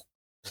cook.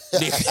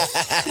 Yes,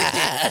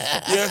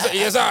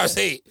 I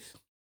say.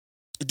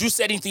 Do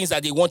certain things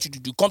that they want you to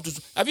do.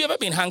 Have you ever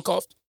been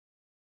handcuffed?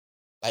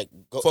 Like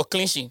for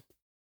clinching?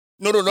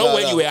 No,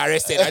 when you were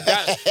arrested.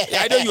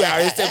 I know you were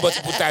arrested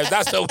multiple times.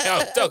 That's not what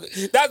I'm talking.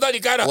 That's not the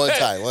kind of... One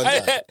time.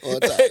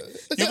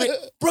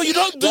 Bro, you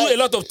don't do a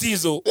lot of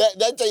things, though.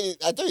 I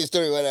tell you a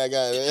story when I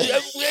got...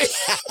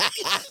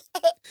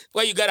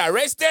 When you got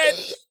arrested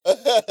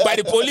by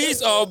the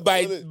police or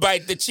by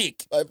the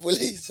chick? By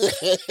police.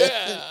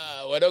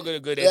 We're not going to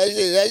go there.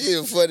 That shit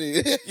is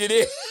funny. You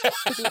did?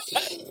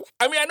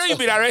 I mean, I know you've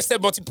been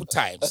arrested multiple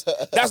times.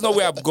 That's not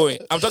where I'm going.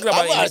 I'm talking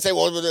about... I'm not saying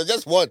one,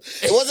 just one.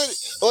 It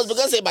was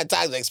because my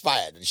tags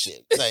expired and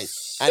shit. Like,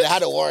 and I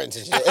had a warrant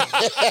and shit.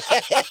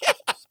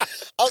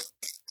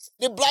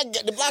 The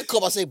black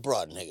cop, I say,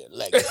 bro, nigga,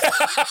 like,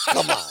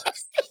 come on.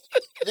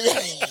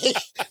 The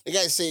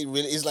guy say,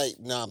 really, he's like,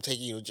 nah, I'm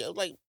taking you to jail. I'm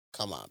like,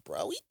 come on,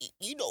 bro. We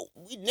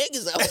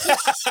niggas out here.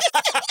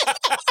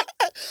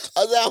 I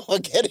was like, I'm gonna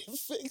get it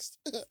fixed.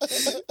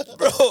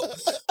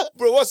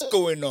 Bro, what's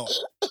going on?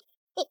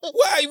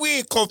 Why are we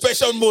in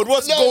confession mode?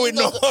 What's going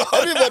on?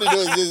 Everybody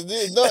knows this.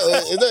 It's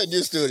not a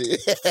new story.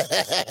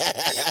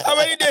 How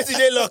many days did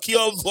they lock you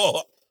up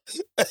for?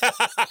 A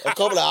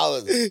couple of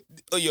hours.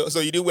 Oh, so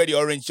you didn't wear the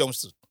orange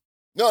jumpsuit?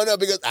 No,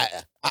 because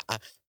I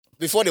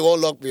before they won't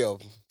lock me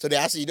up. So they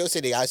ask you,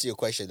 they ask you a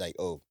question like,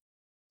 oh,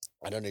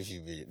 I don't know if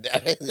you've been...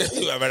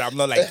 But I'm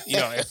not like,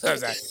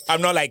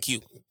 I'm not like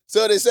you.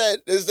 So they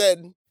said,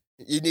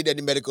 you need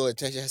any medical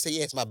attention? I said,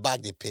 yes, my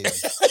back, they pain me.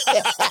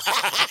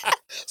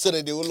 So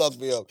then they will lock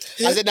me up.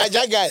 I said,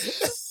 Nigerian guy, I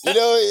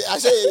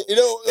said,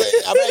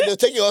 I'm like, they'll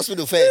take you to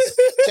hospital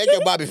first. Check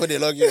your back before they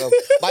lock you up.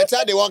 By the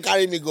time they won't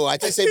carry me go, by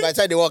the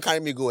time they won't carry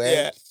me go,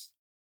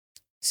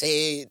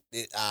 say,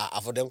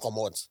 for them come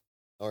out.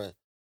 All right.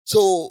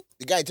 So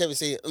the guy tell me,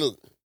 say, look,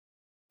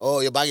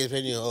 oh, your bag is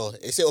paining you. Oh,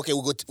 he say, okay,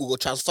 we'll go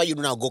transfer you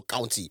now, go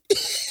county.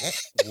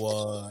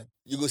 What?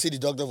 You go see the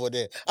doctor for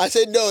there. I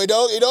said, no, it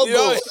don't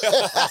go.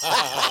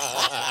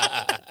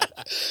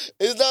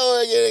 It's not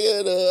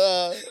working.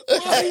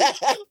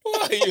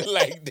 Why are you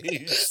like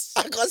this?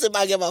 I can't say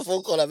I get my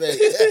phone call.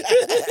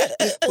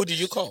 Who did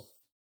you call?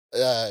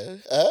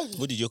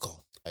 Who did you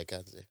call? I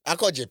can't say. I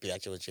called JP,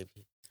 actually.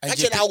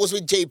 Actually, I was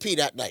with JP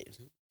that night.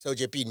 So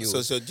JP knew. So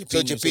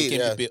JP,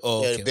 yeah.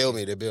 They bailed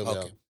me. Okay.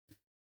 Out.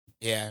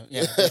 Yeah.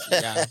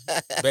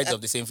 Birds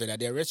of the same feather.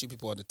 They arrest you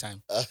people all the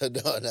time. No.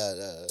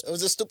 It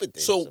was a stupid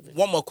thing. So,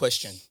 one more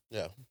question.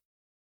 Yeah.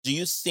 Do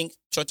you think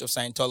Church of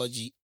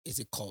Scientology is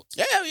a cult?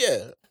 Yeah.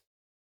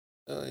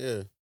 Oh,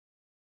 yeah.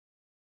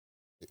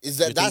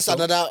 That's so?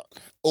 another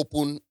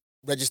open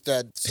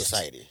registered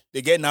society.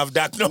 They get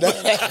NAVDAC number.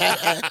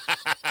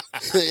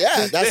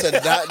 Yeah,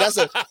 that's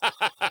a.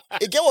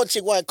 You get what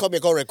chick want come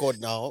and record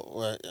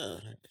now?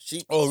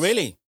 She. Oh,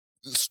 really?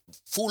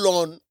 Full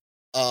on.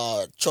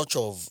 Church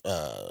of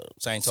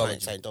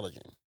Scientology.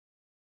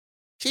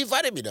 She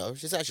invited me though.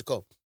 She said I should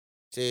come.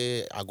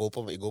 Say I go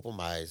open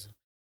my eyes.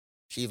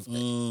 She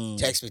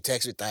text me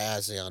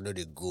tired saying I know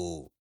they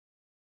go.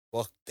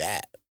 Fuck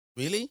that.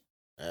 Really?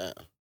 Yeah.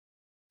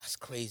 That's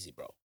crazy,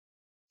 bro.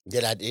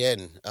 Then at the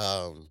end,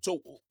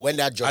 so when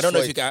that George I don't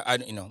know Floyd, if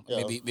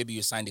you can, maybe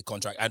you signed the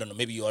contract. I don't know.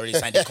 Maybe you already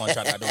signed the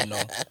contract. I don't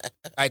know.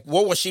 Like,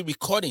 what was she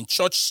recording?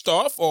 Church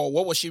stuff, or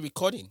what was she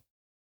recording?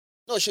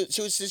 No, she's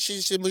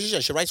a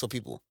musician. She writes for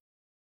people.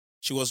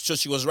 She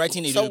was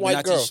writing Some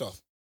white girl. stuff.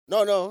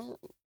 No,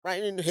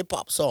 writing a hip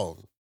hop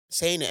song,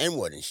 saying the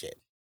N-word and shit.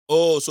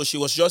 Oh, so she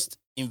was just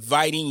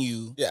inviting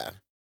you,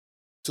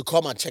 to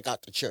come and check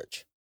out the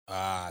church.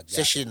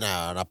 So she's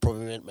a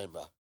prominent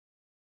member.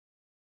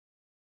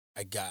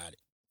 I got it.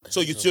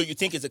 So you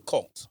think it's a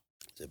cult?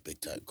 It's a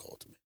big time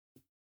cult, man.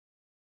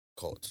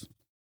 Cult.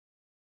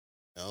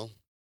 No.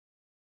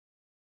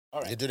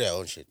 All right. They do their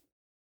own shit.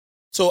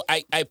 So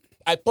I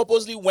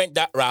purposely went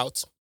that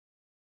route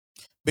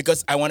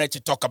because I wanted to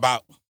talk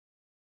about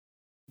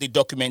the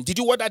document. Did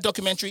you watch that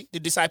documentary, The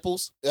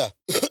Disciples? Yeah.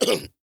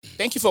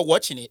 Thank you for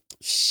watching it.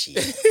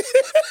 Shit.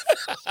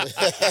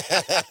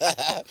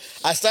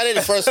 I started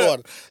the first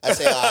one. I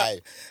said, all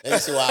right, let me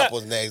see what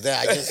happens next. Then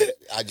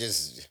I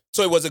just.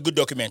 So it was a good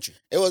documentary.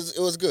 It was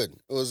good.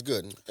 It was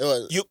good. It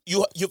was.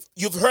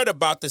 You've heard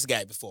about this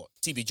guy before,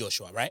 TB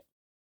Joshua, right?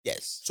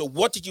 Yes. So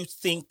what did you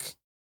think?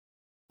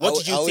 What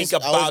did you think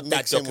about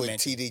that documentary?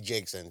 With TD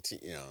Jakes and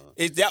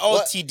they're all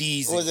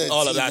TDs and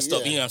all of that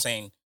stuff. Yeah. You know what I'm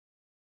saying?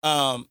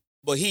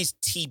 But he's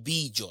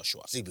TB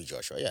Joshua. TB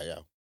Joshua, yeah.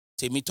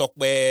 Temi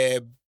Tokwe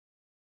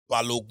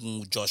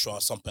Balogun Joshua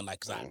or something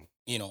like that.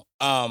 You know.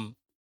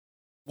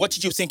 What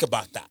did you think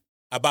about that?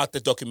 About the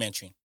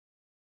documentary?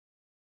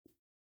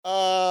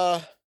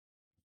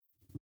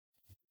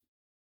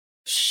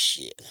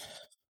 Shit.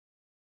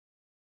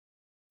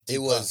 It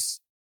was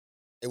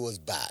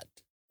bad.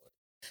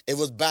 It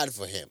was bad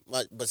for him,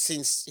 but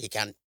since he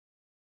can't,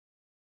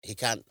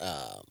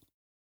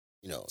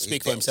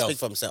 speak for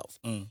himself.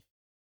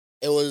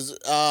 It was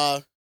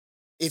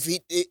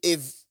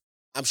if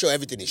I'm sure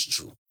everything is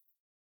true.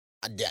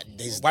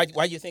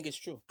 Why do you think it's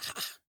true?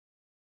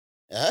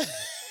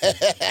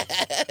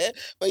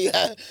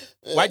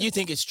 Why do you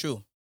think it's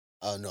true?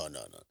 Oh no.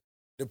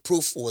 The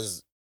proof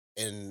was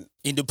in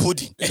the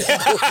pudding.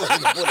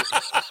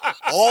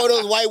 All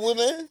those white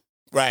women,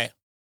 right?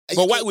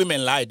 But white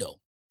women lie though.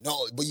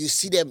 No, but you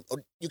see them.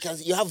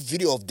 You have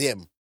video of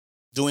them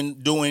doing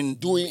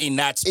in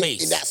that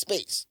space. In that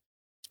space,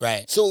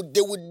 right? So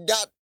they would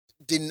not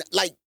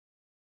like,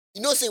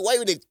 say why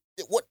would they?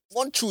 What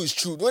one true is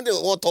true. When they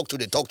want to talk to,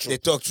 they talk true. They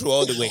talk true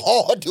all the way.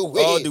 All the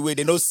way. All the way.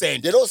 They don't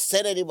send. They don't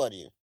send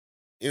anybody.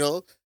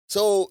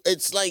 So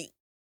it's like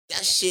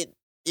that shit.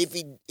 If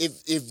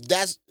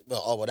that's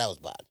well, that was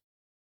bad.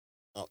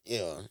 Oh,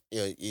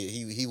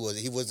 he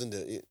wasn't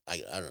the. I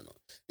don't know.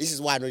 This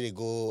is why I know they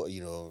go.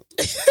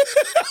 This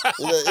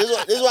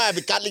is why I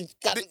be Catholic.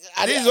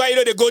 This is why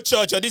they go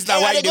church, or this is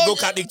why they go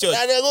Catholic church.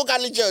 They go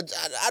Catholic church.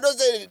 I don't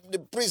say the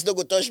priest don't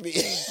go touch me.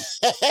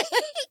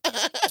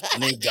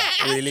 Nigga,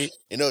 really?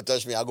 You know,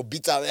 touch me. I go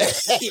beat him.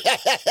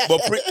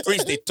 But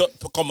priest,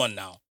 come on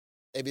now.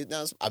 I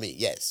mean,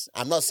 yes.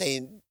 I'm not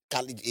saying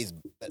Catholic is,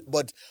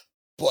 but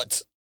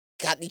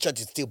Catholic church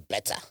is still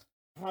better.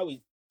 How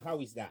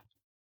is that?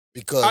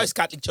 Because how is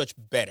Catholic church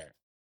better?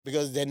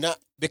 Because they're not.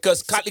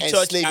 Because Catholic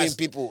church enslaving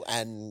people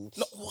and.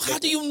 No, how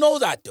do you know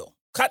that though?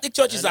 Catholic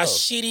church is as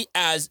shitty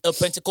as a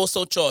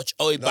Pentecostal church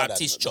or a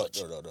Baptist church.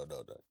 No.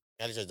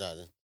 Catholic church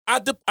doesn't. Are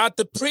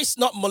the priests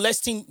not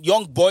molesting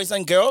young boys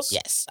and girls?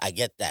 Yes, I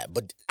get that,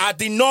 but are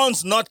the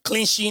nuns not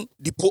clinching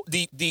the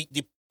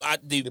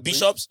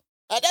bishops?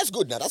 That's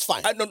good now. That's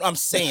fine. I'm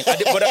saying.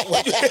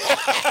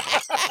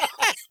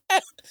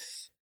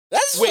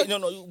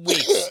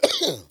 Wait.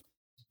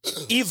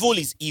 Evil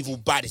is evil,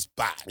 bad is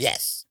bad.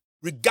 Yes.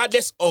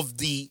 Regardless of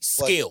the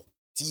scale.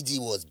 But TD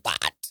was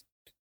bad.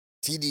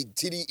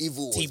 TD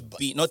evil was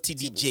bad. Not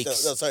TD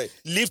Jakes. No, sorry.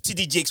 Leave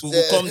TD Jakes. We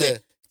will come there.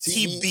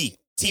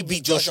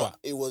 TB Joshua.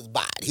 It was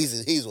bad.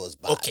 His was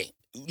bad. Okay.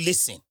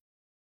 Listen.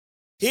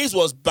 His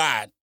was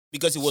bad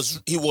because he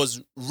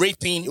was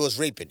raping. He was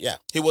raping, yeah.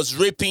 He was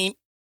raping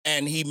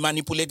and he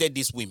manipulated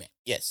these women.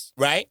 Yes.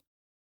 Right?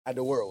 And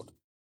the world.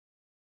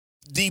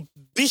 The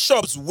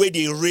bishops where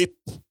they rape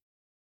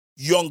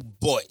young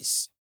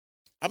boys.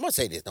 I'm not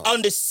saying this. No.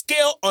 On the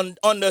scale,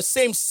 on the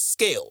same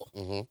scale,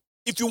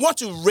 if you want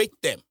to rate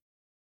them,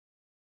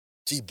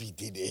 TB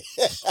did it.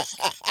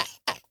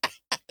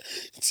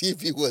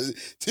 TB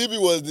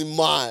was the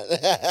man.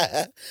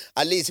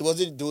 At least he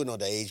wasn't doing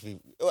underage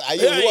people.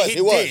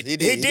 He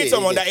did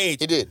some underage.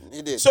 He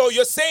did. So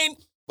you're saying,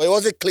 but it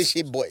wasn't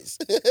cliche boys.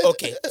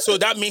 Okay, so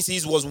that means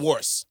his was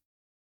worse.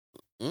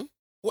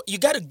 Well, you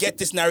got to get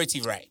this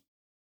narrative right.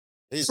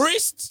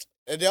 Priests.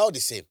 They're all the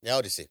same.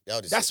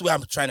 That's where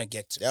I'm trying to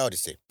get to. They're all the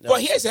same.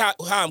 But here's how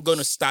I'm going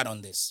to start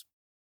on this.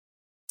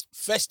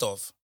 First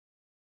off,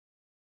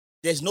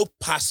 there's no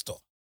pastor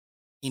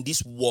in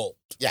this world.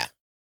 Yeah.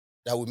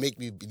 That would make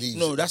me believe.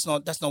 No, that's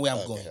not where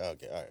I'm going.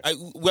 Okay, all right.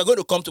 We're going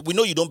to come to. We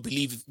know you don't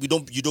believe. You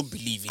don't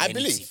believe in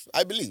anything.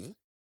 I believe.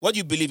 What do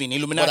you believe in?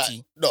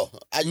 Illuminati?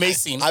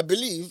 Mason. I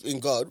believe in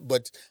God,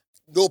 but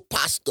no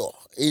pastor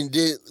in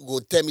there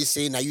will tell me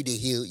saying, "Now you they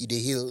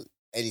heal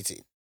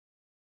anything."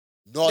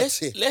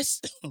 Nothing.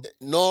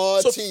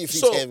 Nothing. If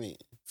you tell me.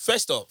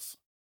 First off,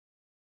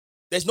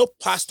 there's no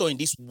pastor in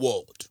this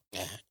world.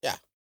 Yeah.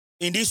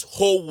 In this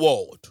whole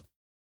world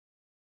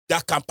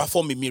that can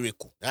perform a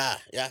miracle. Yeah.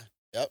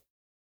 Yep.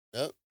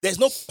 There's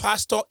no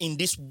pastor in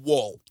this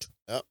world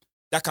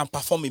that can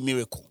perform a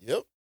miracle.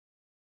 Yep.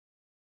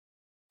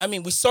 I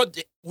mean, we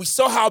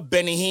saw how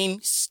Benny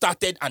Hinn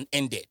started and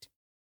ended.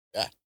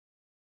 Yeah.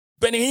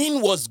 Benny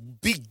Hinn was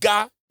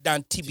bigger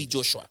than TB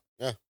Joshua.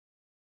 Yeah.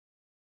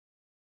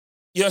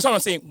 You understand what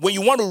I'm saying? When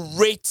you want to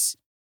rate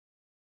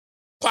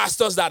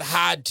pastors that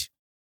had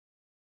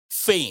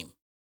fame,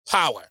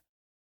 power,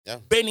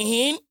 Benny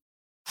Hinn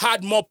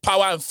had more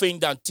power and fame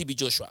than TB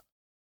Joshua.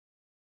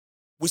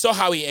 We saw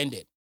how he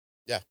ended.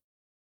 Yeah.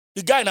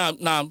 The guy now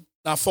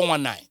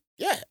 419.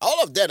 Yeah,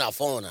 all of them are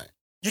 419.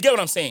 You get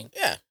what I'm saying?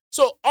 Yeah.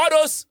 So all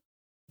those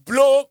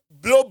blow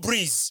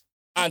breeze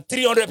and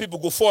 300 people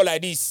go fall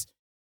like this.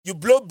 You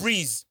blow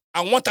breeze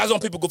and 1,000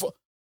 people go fall.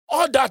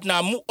 All that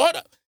now,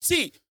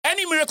 see,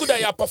 any miracle that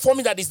you are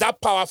performing that is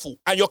that powerful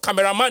and your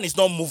cameraman is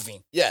not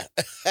moving. Yeah,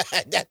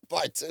 that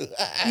part too.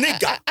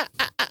 Nigga.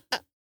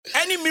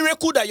 Any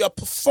miracle that you're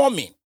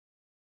performing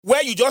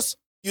where you just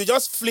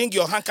fling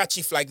your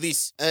handkerchief like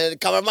this. And the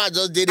cameraman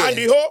just did it.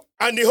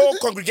 And the whole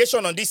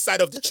congregation on this side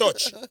of the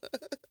church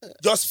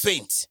just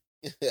faint.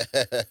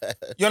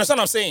 You understand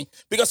what I'm saying?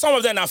 Because some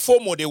of them are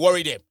FOMO, they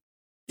worry them.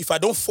 If I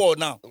don't fall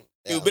now,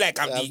 it will be like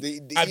I'm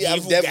the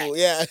evil devil guy.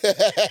 Yeah.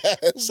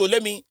 So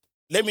let me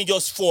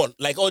just fall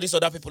like all these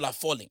other people are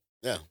falling.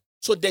 Yeah.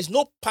 So there's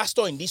no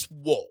pastor in this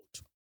world,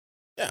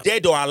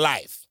 dead or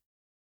alive,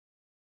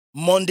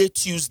 Monday,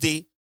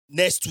 Tuesday,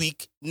 next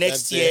week,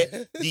 next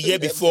year, the year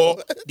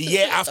before, the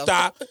year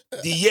after,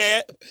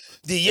 the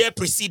year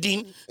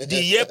preceding,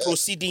 the year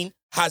proceeding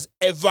has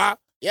ever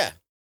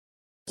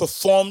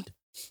performed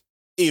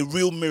a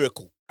real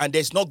miracle. And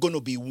there's not going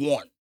to be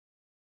one.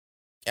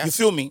 Yeah. You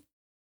feel me?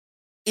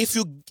 If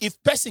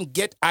person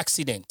get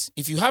accident,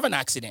 if you have an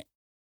accident,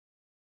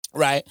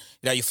 right,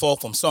 that you fall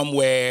from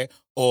somewhere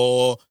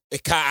or a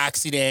car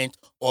accident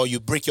or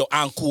you break your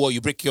ankle or you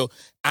break or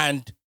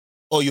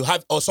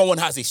someone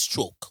has a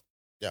stroke.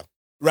 Yeah.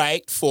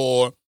 Right?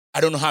 For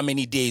I don't know how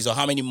many days or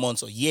how many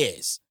months or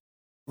years,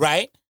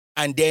 right?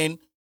 And then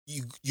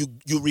you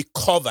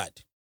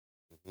recovered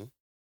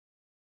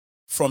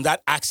from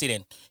that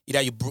accident.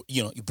 Either you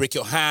break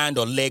your hand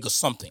or leg or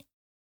something.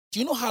 Do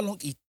you know how long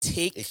it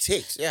takes? It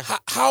takes, yeah.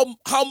 How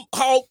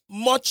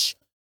much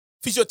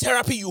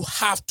physiotherapy you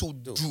have to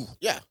do?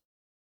 Yeah.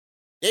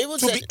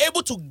 To be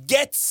able to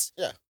get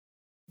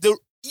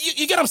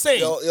you get what I'm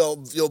saying?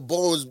 Your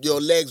bones,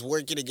 your legs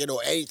working again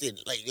or anything.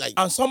 Like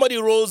and somebody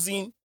rolls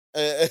in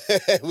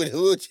with a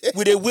wheelchair.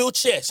 With a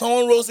wheelchair.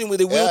 Someone rolls in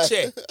with a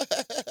wheelchair.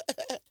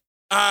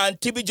 And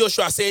TB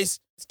Joshua says,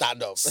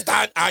 stand up.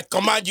 I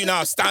command you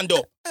now, stand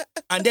up.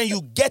 And then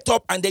you get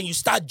up and then you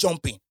start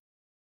jumping.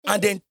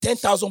 And then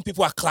 10,000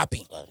 people are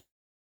clapping.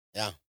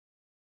 Yeah.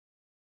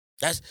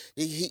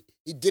 He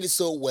did it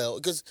so well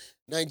because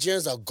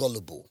Nigerians are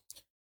gullible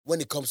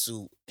when it comes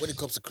to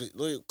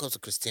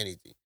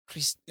Christianity.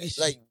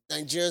 Like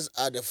Nigerians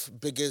are the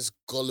biggest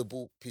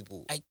gullible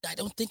people. I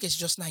don't think it's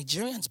just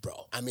Nigerians,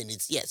 bro. I mean,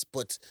 it's yes,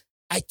 but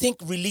I think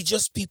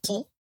religious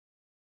people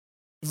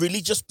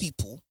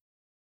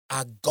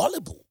are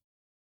gullible.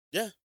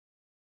 Yeah.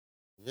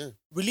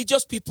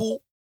 Religious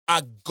people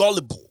are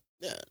gullible.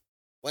 Yeah.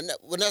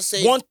 We're not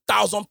saying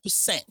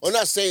 1,000%. We're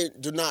not saying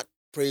do not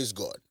praise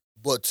God,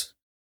 but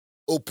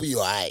open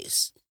your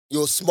eyes.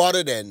 You're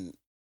smarter than,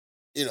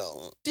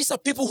 These are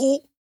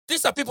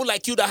people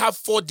like you that have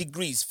 4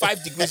 degrees,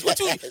 5 degrees. What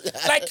you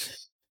like?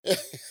 You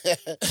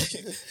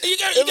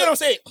get what I'm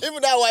saying?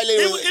 Even that white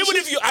lady. Even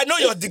if I know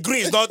your degree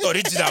is not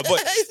original,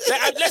 but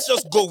let's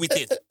just go with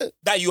it.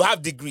 That you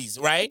have degrees,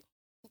 right?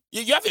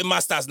 You have a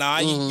master's now.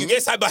 You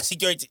get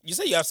cybersecurity. You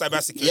say you have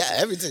cybersecurity. Yeah,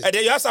 everything. And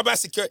then you have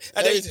cybersecurity.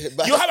 And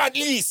then you have at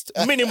least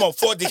minimum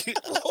 4 degrees.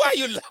 Why are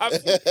you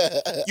laughing?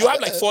 You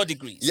have like 4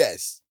 degrees.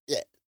 Yes.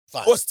 Yeah.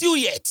 Fine. But still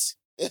yet,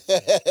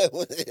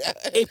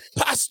 a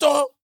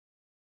pastor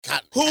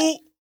who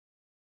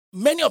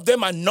many of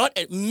them are not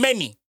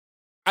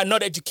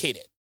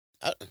educated.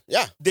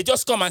 Yeah. They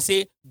just come and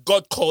say,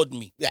 God called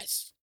me.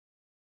 Yes.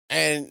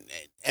 And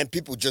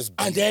people just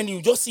and then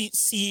you just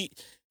see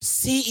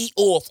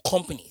CEO of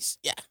companies.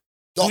 Yeah.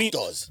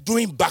 Doctors.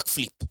 Doing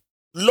backflip.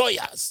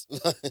 Lawyers.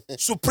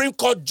 Supreme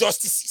Court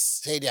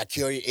justices. Say they are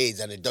curing AIDS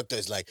and the doctor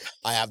is like,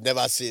 I have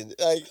never seen.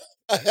 Like,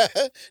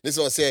 this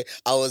one say,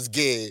 I was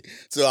gay,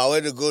 so I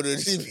went to go to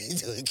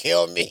TV to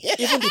kill me.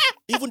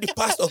 Even the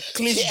pastor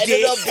cleans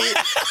gay.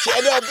 She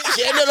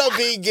ended up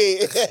being gay.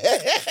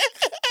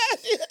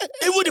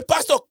 Even the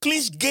pastor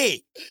cleans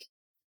gay.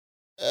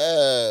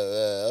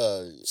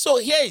 So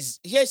here's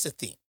the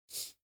thing.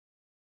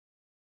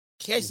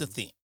 Here's the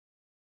thing.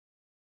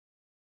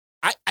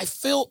 I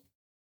feel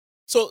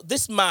so.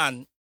 This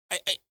man,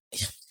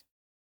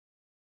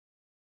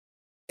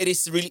 it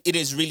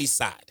is really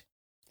sad.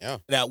 Yeah.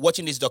 Now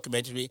watching this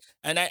documentary,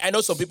 and I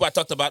know some people have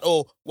talked about,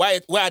 why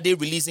are they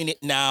releasing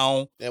it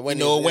now? Yeah,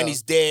 when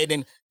he's dead,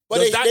 and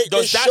does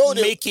that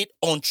make it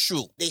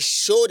untrue? They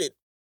showed it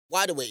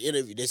while they were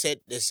interviewed. They said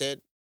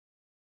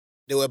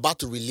they were about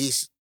to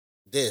release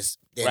this.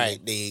 Then right.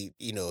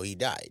 He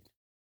died.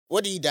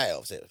 What did he die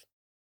of, Seth?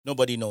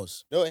 Nobody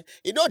knows. No,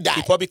 he don't die.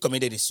 He probably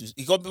committed a suicide.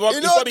 He don't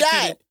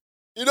die.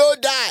 You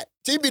don't die.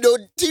 TB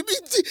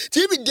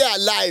dead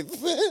alive.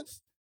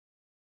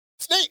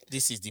 Snake.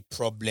 This is the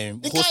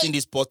problem. Hosting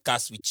this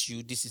podcast with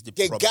you, this is the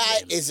problem. The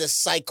guy is a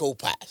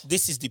psychopath.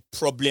 This is the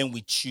problem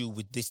with you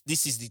with this.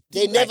 This is the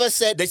They never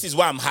said this is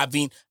why I'm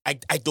having I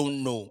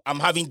don't know. I'm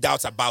having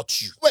doubts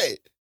about you. Wait.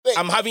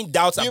 I'm having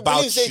doubts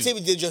about you.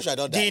 TB Joshua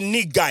don't die.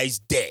 The nigga is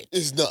dead.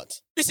 It's not.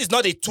 This is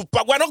not a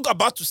Tupac. We're not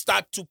about to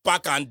start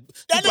Tupac and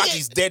Tupac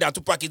is dead and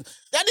Tupac is...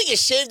 That nigga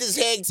shaved his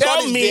head.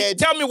 Tell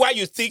me why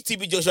you think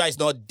TB Joshua is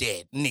not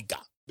dead, nigga.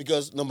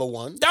 Because number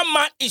one, that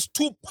man is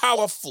too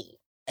powerful.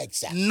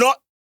 Exactly.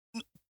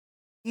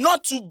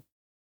 Not to...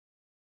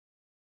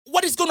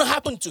 What is going to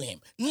happen to him?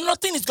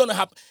 Nothing is going to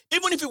happen.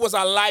 Even if he was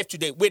alive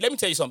today. Wait, let me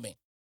tell you something.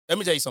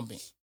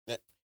 Yeah.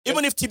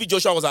 Even if TB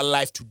Joshua was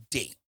alive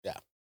today. Yeah.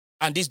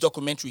 And this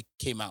documentary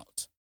came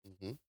out.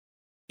 Mm-hmm.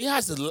 He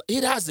has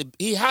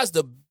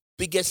the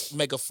biggest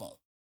megaphone.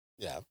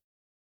 Yeah.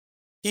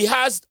 He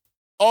has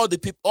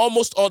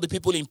almost all the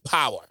people in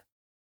power.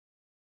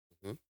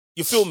 Mm-hmm.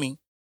 You feel me?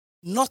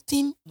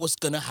 Nothing was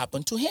gonna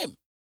happen to him.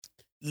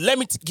 Let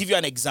me give you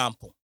an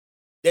example.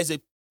 There's a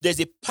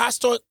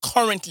pastor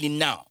currently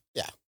now.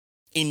 Yeah.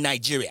 In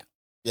Nigeria.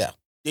 Yeah.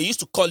 They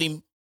used to call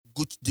him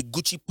the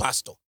Gucci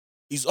pastor.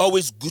 He's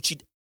always Gucci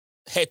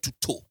head to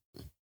toe.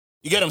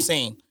 You get what I'm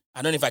saying?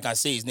 I don't know if I can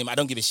say his name. I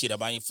don't give a shit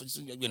about him,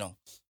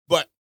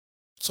 But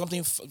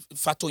something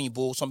Fato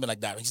Ibo, something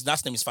like that. His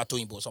last name is Fato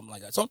Ibo, something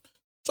like that. Some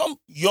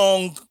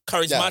young,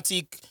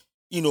 charismatic,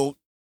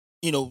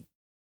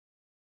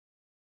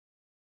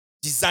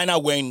 designer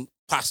wearing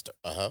pastor.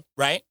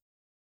 Right?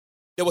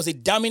 There was a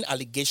damning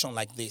allegation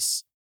like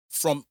this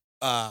from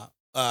Timi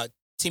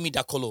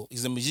Dakolo.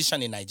 He's a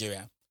musician in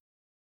Nigeria.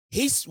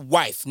 His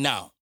wife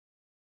now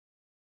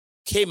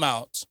came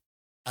out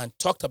and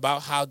talked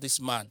about how this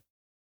man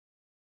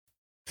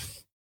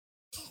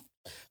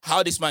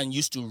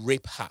used to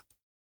rape her.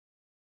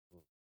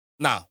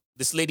 Now,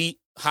 this lady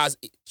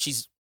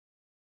she's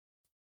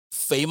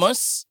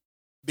famous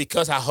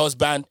because her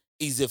husband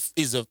is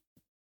a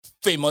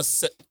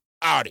famous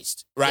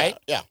artist, right?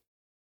 Yeah.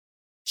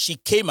 She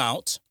came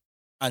out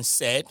and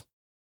said,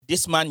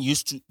 this man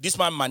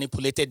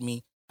manipulated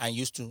me and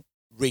used to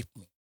rape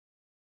me.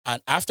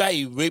 And after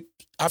he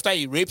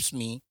rapes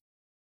me,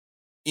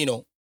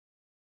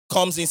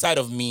 comes inside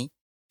of me,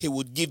 he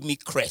would give me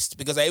Crest.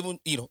 Because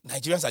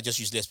Nigerians are just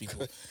useless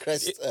people.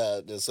 Crest,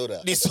 the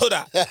soda. The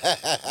soda.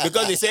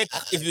 Because they said,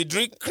 if you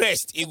drink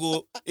Crest, it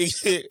will...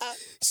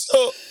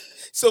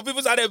 So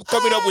people started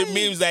coming up with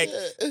memes like,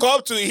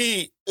 come to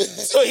he,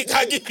 so he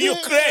can give you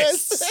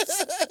Crest.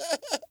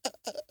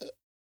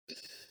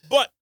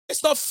 But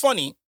it's not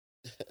funny.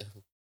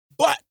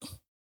 But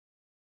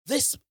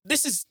this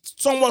is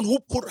someone who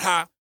put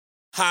her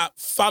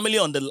family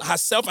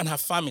herself and her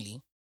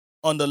family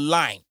on the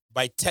line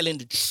by telling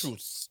the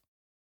truth,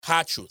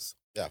 her truth.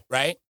 Yeah.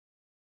 Right?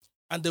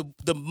 And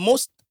the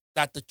most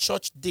that the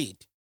church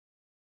did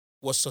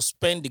was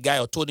suspend the guy,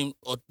 or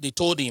they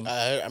told him.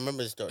 I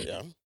remember the story.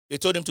 Yeah. They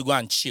told him to go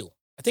and chill.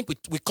 I think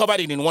we covered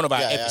it in one of our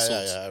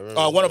episodes,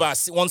 one of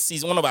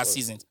our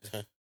seasons.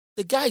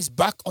 The guy is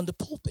back on the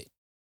pulpit,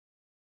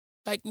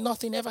 like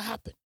nothing ever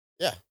happened.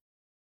 Yeah.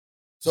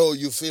 So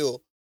you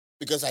feel,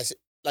 because I said,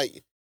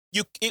 like,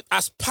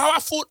 as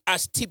powerful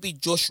as TB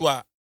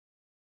Joshua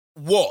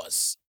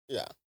was,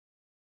 yeah,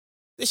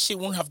 this shit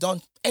wouldn't have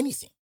done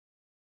anything.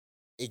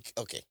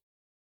 Okay.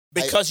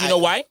 Because you know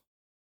why?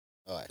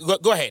 All right.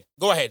 Go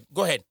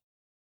ahead.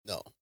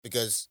 No,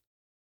 because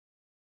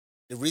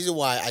the reason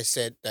why I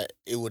said that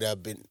it would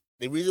have been,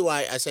 the reason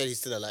why I said he's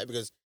still alive,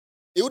 because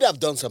he would have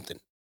done something.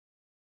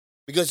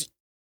 Because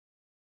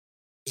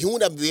he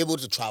wouldn't have been able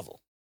to travel.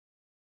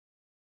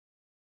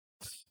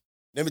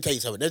 Let me tell you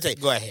something.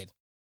 Go ahead.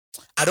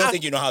 I don't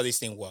think you know how this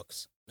thing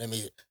works.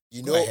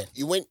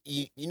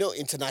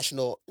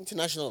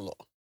 International law.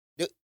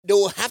 They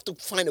will have to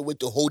find a way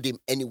to hold him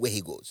anywhere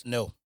he goes.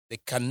 No, they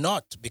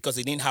cannot, because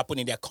it didn't happen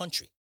in their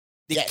country.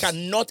 They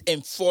cannot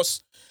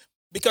enforce,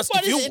 because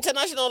what is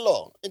international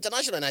law?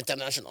 International and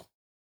international.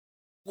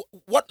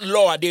 What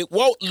law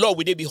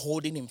would they be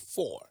holding him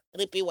for?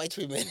 Raping white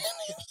women.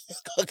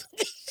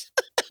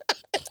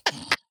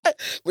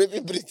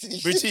 Raping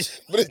British.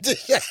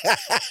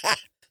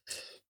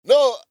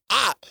 No,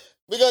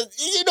 because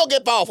you don't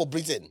get power for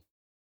Britain.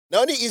 Now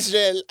only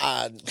Israel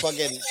and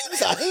fucking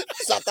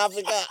South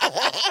Africa.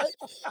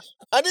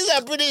 And these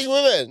are British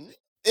women.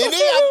 They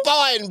didn't have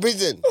power in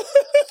Britain.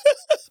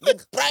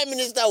 The Prime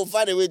Minister will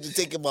find a way to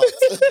take him out.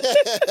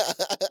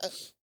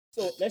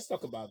 So let's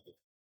talk about this.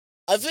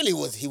 I feel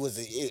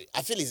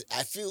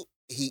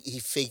he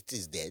faked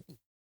his death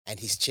and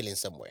he's chilling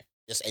somewhere,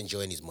 just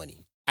enjoying his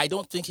money. I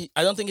don't think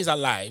he's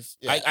alive.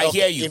 Yeah, I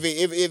hear you.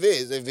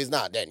 If he's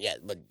not, then yeah.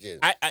 But yeah.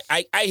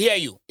 I hear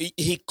you.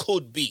 He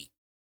could be,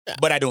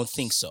 but I don't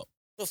think so.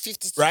 So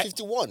 50, right?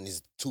 51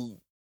 is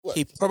too. What?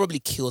 He probably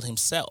killed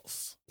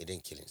himself. He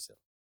didn't kill himself.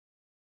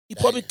 He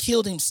probably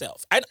killed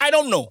himself. I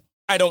don't know.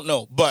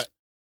 But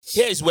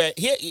let's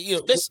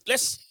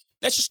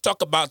just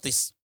talk about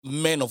this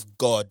men of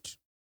God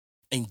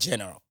in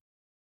general,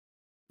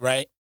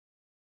 right?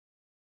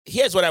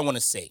 Here's what I want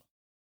to say.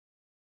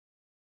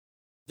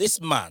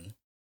 This man,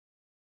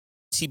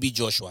 TB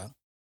Joshua,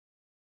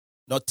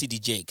 not TD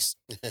Jakes,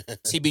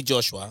 TB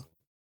Joshua,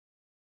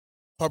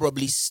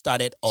 probably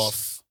started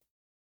off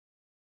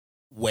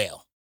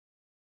well.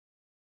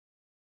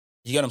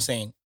 You get what I'm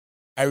saying?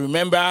 I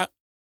remember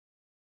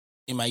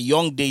in my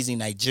young days in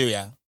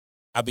Nigeria,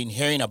 I've been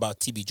hearing about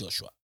TB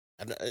Joshua.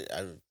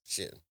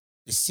 Shit.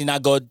 The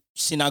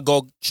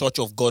synagogue Church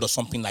of God or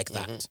something like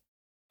that. Mm-hmm.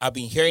 I've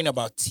been hearing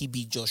about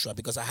TB Joshua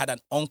because I had an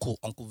uncle,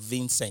 Uncle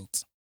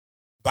Vincent,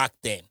 back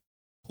then,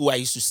 who I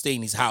used to stay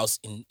in his house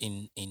in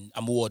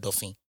Amuwo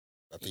Odofin.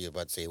 I thought you were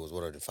about to say it was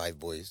one of the 5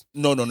 boys.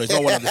 No, it's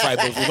not one of the 5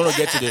 boys. We're going to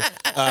get to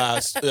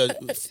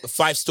the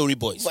 5 story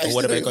boys or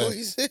whatever they call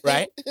it,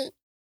 right?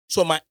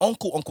 So my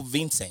Uncle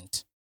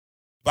Vincent,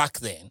 back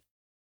then,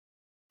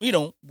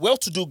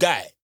 well-to-do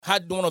guy,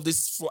 had one of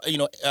these,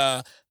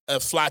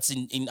 flats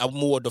in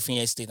Amuwo Odofin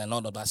Estate and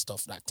all of that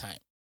stuff that time,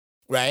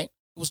 right?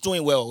 He was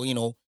doing well,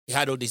 he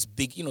had all this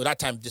big, that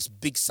time, this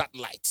big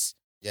satellites.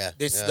 Yeah.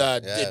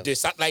 The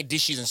satellite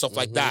dishes and stuff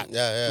like that.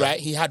 Yeah. Right?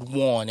 He had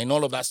one and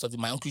all of that stuff.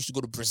 My uncle used to go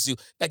to Brazil.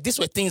 Like, these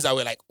were things that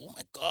were like, oh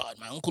my God,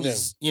 my uncle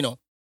is,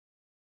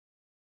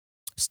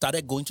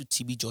 started going to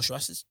TB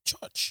Joshua's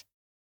church.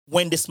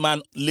 When this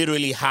man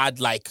literally had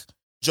like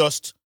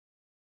just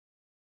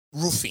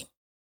roofing.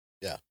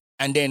 Yeah.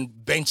 And then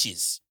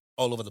benches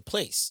all over the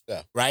place.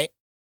 Yeah. Right?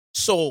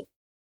 So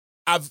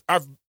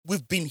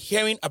we've been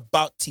hearing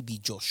about TB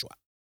Joshua.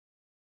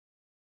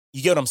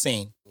 You get what I'm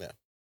saying? Yeah.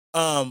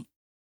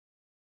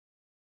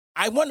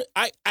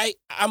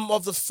 I'm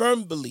of the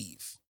firm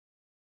belief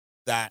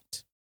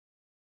that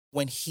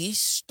when he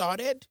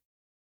started,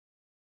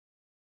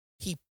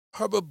 he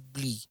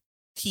probably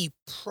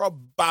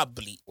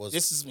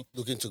was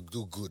looking to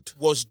do good.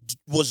 Was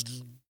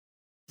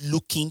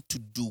looking to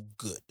do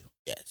good.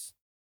 Yes.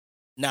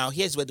 Now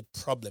here's where the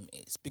problem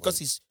is,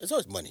 because it's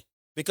always money.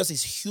 because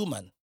he's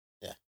human.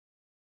 Yeah.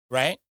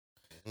 Right?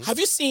 Mm-hmm. Have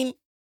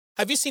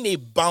you seen a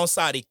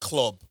bouncer at a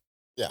club?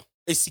 Yeah.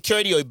 A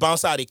security or a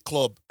bouncer at a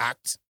club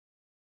act?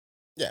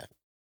 Yeah.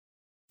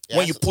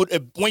 When you put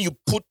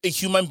a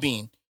human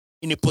being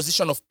in a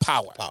position of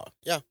power.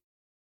 Yeah.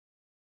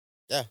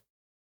 Yeah.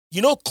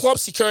 You know, club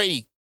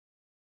security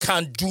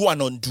can do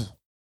and undo.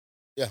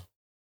 Yeah.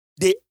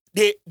 They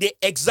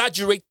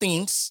exaggerate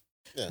things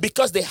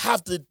because they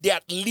have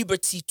their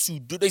liberty to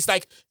do. It's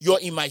like you're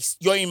in my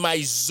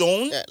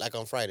zone. Yeah, like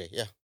on Friday.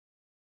 Yeah.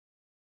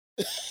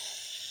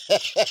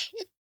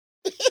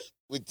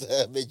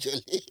 With Major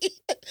League.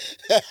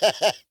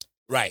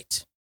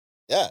 Right.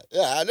 Yeah,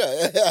 I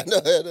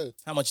know.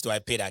 How much do I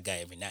pay that guy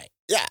every night?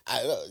 Yeah,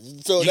 I know.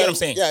 So you get what I'm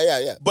saying?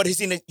 Yeah. But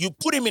you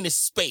put him in a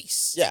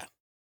space. Yeah.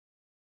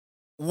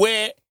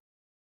 Where,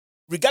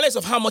 regardless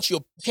of how much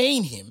you're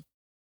paying him,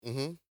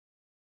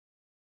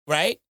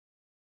 right?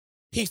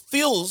 He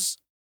feels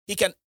he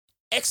can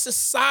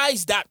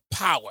exercise that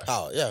power.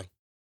 Yeah.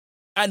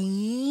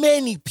 And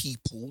many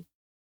people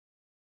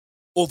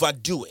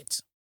overdo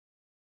it.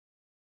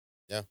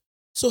 Yeah.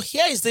 So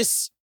here is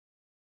this.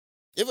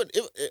 Even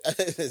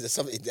there's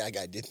something that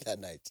guy did that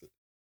night too.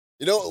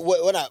 You know,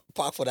 when I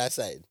parked for that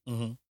side,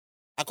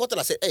 I called him.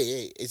 I said,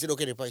 "Hey, is it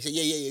okay to park?" He said,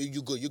 "Yeah,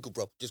 you go,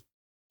 bro. Just,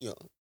 you know."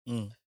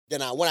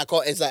 Then when I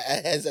called inside,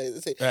 I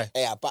say,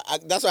 "Hey,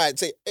 that's why I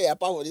say, hey, I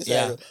parked for this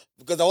side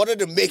because I wanted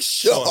to make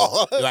sure."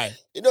 Right.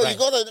 You know, you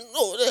gotta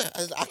no.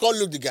 I can't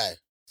look the guy.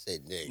 Say,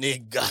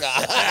 nigga.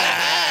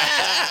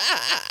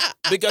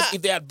 Because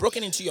if they had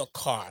broken into your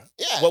car,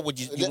 what would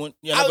you? You're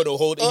not going to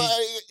hold it.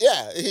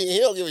 Yeah, he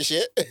don't give a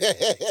shit.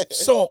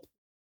 So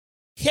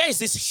here is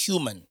this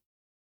human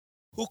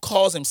who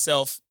calls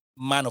himself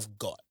man of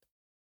God.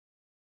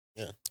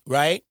 Yeah.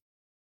 Right?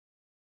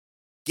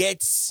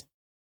 Gets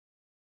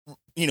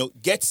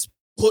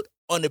put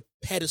on a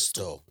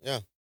pedestal. Yeah.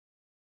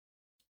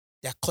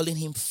 They're calling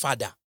him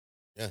father.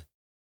 Yeah.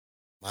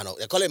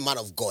 They call him man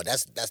of God.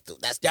 That's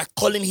they're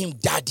calling him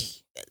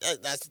daddy.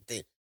 That's the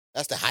thing.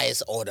 That's the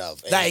highest order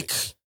of like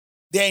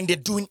they're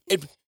doing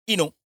it. You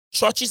know,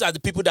 churches are the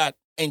people that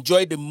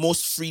enjoy the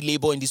most free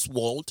labor in this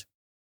world.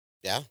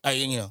 Yeah.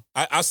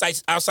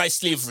 Outside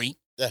slavery.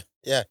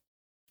 Yeah.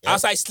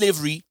 Outside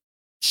slavery,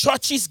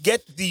 churches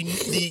get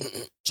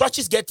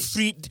churches get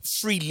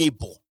free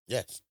labor.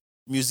 Yes.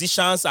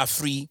 Musicians are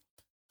free.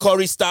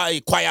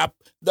 Chorister, choir,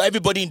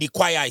 everybody in the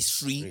choir is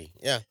free.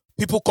 Yeah.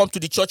 People come to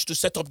the church to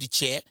set up the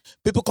chair.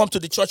 People come to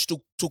the church to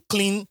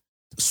clean,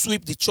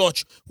 sweep the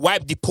church,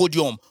 wipe the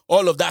podium,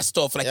 all of that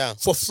stuff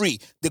for free.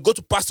 They go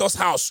to pastor's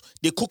house.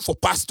 They cook for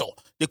pastor.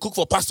 They cook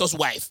for pastor's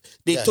wife.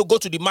 They go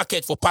to the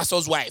market for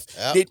pastor's wife.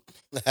 Yep.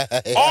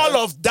 All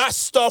of that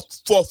stuff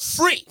for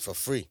free. For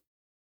free.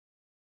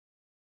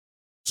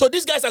 So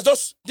these guys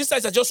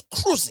are just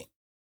cruising.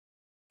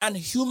 And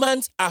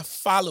humans are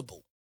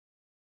fallible.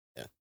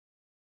 Yeah.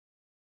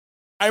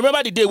 I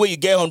remember the day where you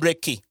get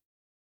 100K.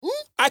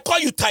 I call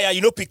you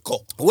tired,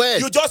 Pico.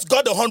 When? You just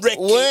got the 100K.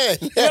 When?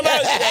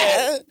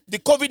 Remember the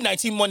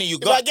COVID-19 money you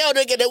got? If I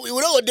get 100K, we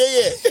don't go there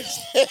yet.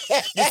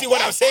 You see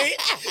what I'm saying?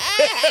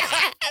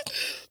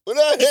 You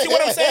see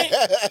what I'm saying?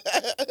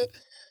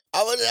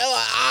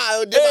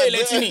 Hey,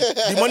 Lentini,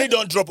 the money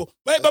don't drop.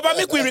 Hey, Baba,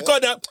 make we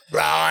record that.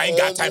 Bro, I ain't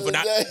got time for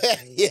that.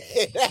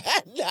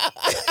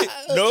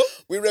 No?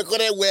 We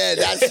recorded where?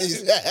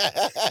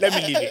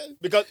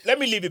 Let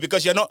me leave it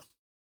because you're not.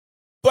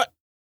 But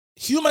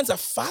humans are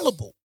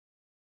fallible.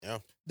 Yeah.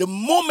 The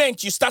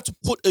moment you start to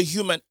put a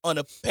human on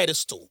a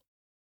pedestal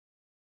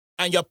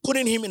and you're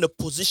putting him in a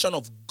position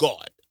of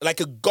God, like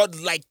a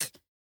godlike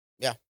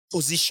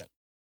position,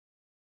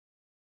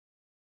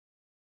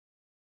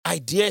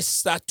 ideas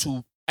start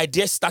to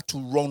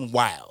run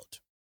wild.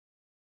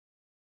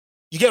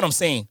 You get what I'm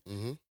saying?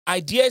 Mm-hmm.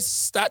 Ideas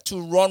start to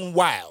run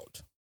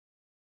wild.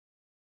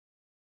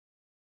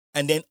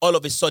 And then all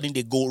of a sudden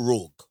they go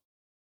rogue.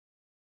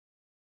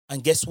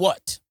 And guess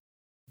what?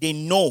 They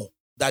know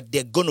that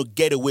they're going to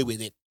get away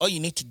with it. All you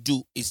need to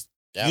do is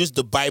use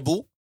the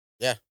Bible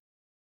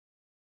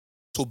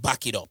to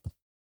back it up.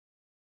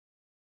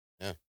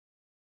 Yeah.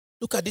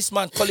 Look at this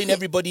man calling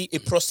everybody a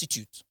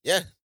prostitute.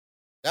 Yeah.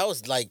 That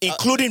was like...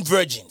 including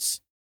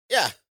virgins.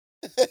 Yeah.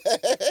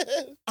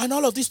 And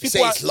all of these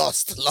people are...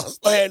 lost. Lost.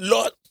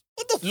 What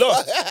the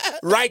fuck?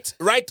 Right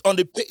on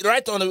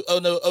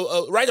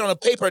a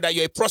paper that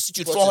you're a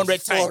prostitute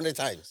 400 times. 400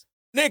 times.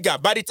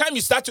 Nigga, by the time you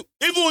start to,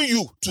 even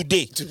you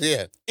today,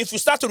 if you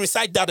start to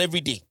recite that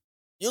every day,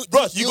 you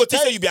go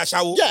think you be a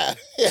shower. Yeah.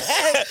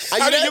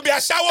 I mean, you be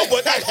a shower,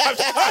 but I'm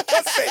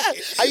just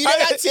saying. Are you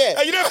never here?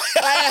 Are you never?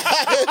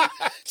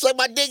 It's like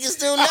my dick is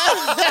still left.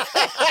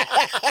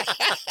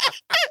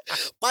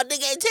 My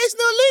dick ain't taste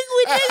no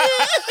liquid,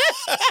 nigga.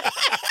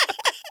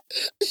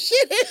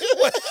 Shit.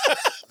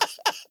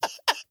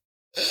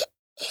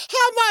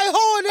 How am I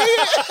holding it?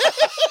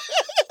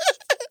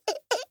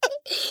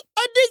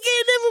 My dick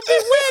ain't never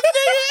been wet,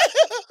 nigga.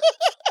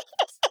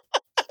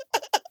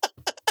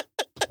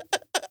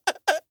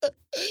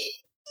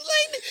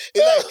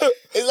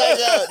 It's like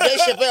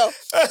Dave Chappelle.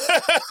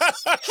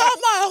 How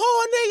my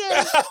whole nigga?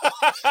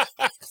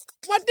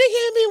 My dick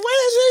hit me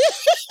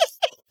Wednesday.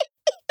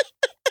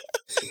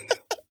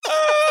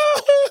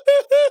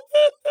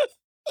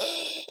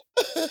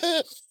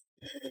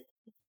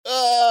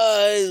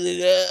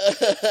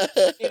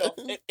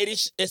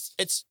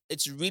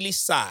 It's really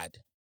sad,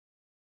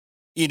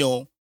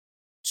 to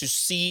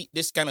see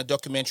this kind of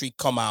documentary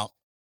come out,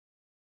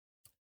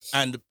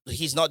 and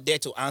he's not there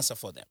to answer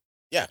for them.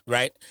 Yeah,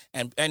 right.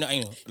 And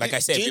like I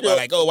said, people are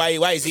like, "Oh,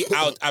 why is he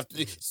out after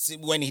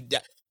when he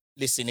died?"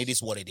 Listen, it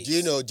is what it is. Do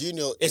you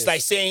know? It's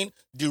like saying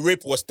the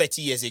rape was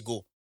 30 years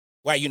ago.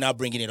 Why are you now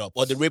bringing it up?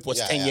 Or the rape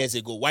was 10 years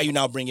ago. Why are you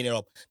now bringing it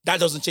up?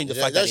 That doesn't change the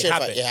fact that it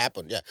happened. It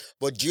happened, yeah.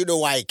 But do you know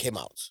why it came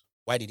out?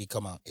 Why did it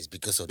come out? It's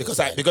because of because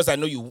I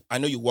know you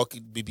work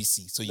at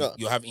BBC, so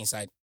you have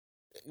insight.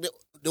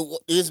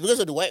 It's because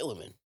of the white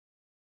women.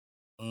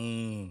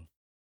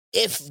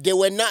 If they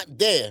were not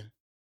there,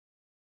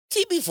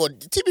 TB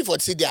for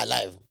see they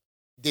alive,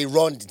 they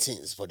run the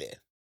things for there,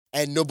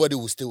 and nobody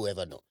will still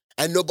ever know,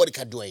 and nobody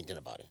can do anything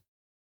about it.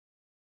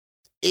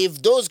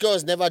 If those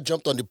girls never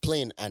jumped on the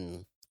plane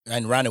and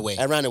ran away,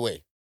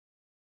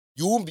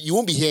 you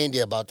won't be hearing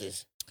there about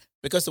this.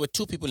 Because there were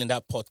two people in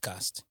that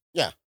podcast.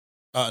 Yeah.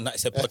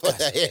 It's a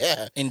podcast.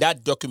 Yeah. In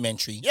that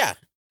documentary. Yeah.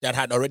 That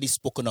had already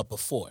spoken up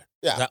before.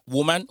 Yeah. That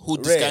woman who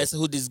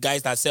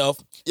disguised herself.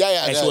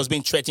 Yeah. And she was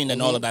being threatened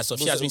and all of that. So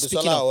she has been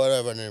speaking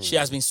up. She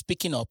has been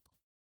speaking up.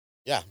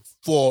 Yeah.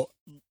 For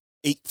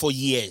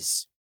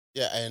years.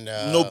 Yeah, and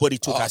nobody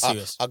took her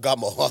serious.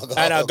 Agamo,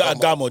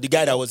 the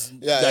guy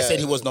that said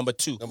he was number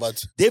two.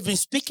 They've been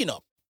speaking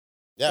up.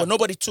 Yeah. But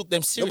nobody took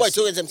them serious. Nobody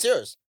took them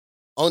serious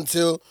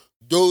until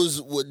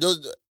those.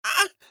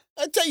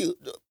 I tell you,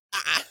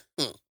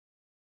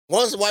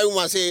 once white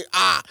woman say,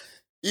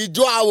 they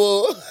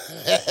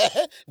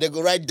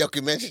go write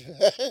documentary.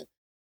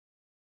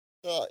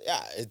 So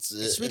yeah,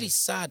 it's really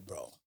sad,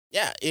 bro.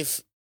 Yeah,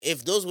 if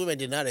those women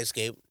did not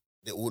escape,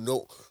 we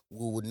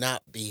would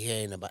not be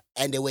hearing about.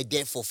 And they were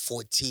there for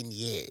 14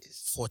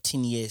 years.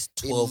 14 years,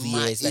 12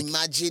 years.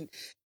 Imagine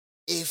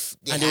if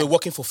they were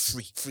working for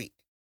free. Free.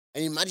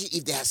 And imagine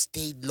if they had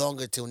stayed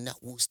longer till now,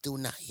 we'll still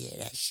not hear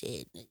that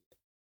shit.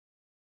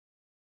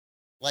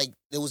 Like,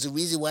 there was a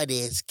reason why they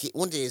escaped.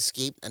 When they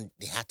escaped, and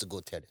they had to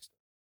go tell this.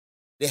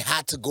 They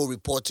had to go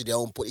report to their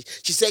own police.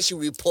 She said she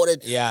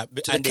reported to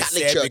the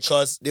Catholic Church.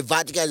 Because the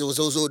Vatican was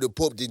also the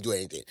Pope didn't do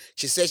anything.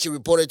 She said she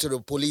reported to the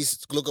police,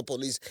 local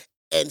police,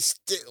 and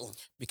still.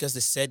 Because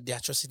they said the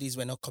atrocities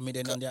were not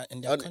committed in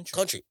their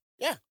country.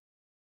 Yeah.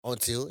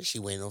 Until she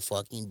went on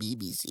fucking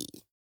BBC.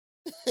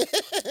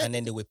 And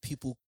then there were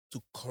people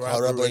to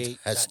corroborate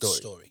her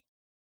story.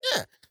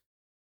 Yeah.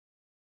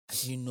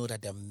 And you know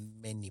that there are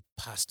many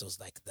pastors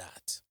like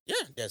that.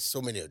 Yeah, there's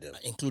so many of them.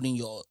 Including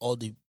all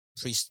the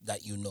priests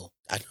that you know.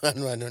 I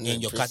know.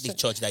 In your Catholic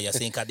church that you're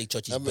saying Catholic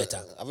church is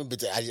better. I haven't been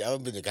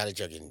to Catholic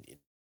church in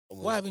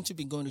why haven't you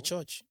been going to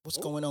church? What's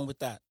going on with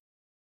that?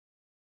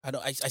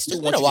 I still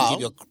want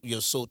you to give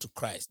your soul to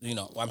Christ.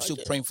 I'm still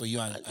praying for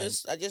you. I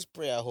just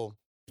pray at home.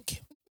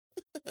 Okay.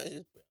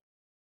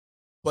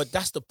 But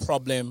that's the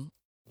problem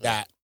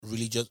that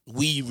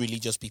we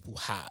religious people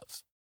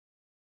have.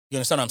 You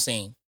understand what I'm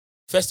saying?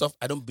 First off,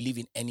 I don't believe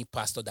in any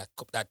pastor that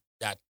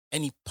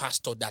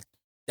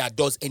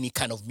does any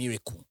kind of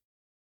miracle.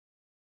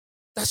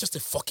 That's just a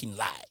fucking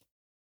lie.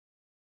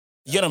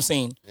 You know what I'm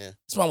saying? Yeah.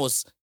 This one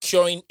was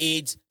curing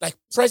AIDS. Like,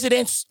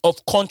 presidents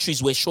of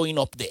countries were showing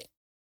up there.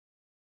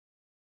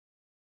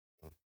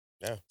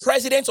 Yeah.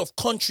 Presidents of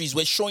countries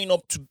were showing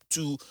up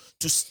to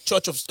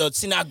church of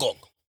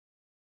synagogue.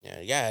 Yeah,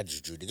 the guy had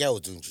juju. The guy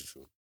was doing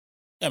juju.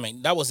 I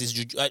mean, that was his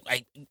juju.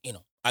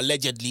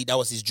 Allegedly, that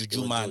was his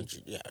juju man.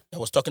 Yeah. I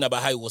was talking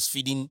about how he was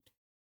feeding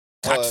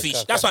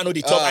catfish. That's why I know they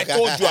talk. I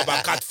told you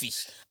about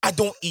catfish. I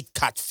don't eat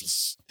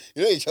catfish.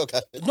 You don't eat your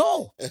catfish?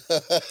 No.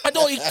 I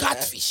don't eat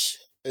catfish.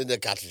 The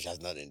catfish has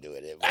nothing to do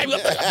with it.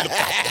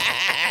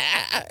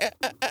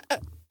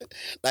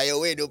 Now your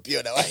way don't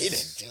pure. Now I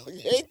eat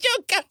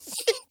your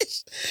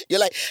catfish. You're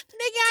like,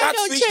 nigga,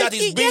 catfish that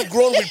is being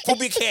grown with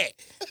pubic hair.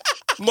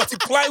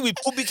 Multiply with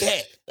pubic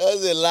hair.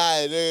 That's a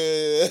lie.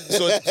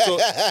 So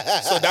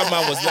that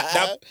man was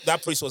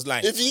that priest was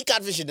lying. If you eat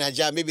catfish in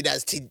Nigeria, maybe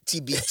that's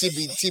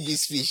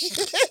TB's fish.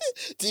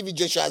 TB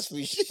Joshua's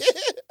fish.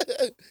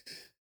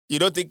 You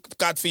don't think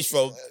catfish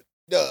from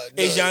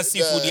Asian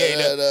seafood?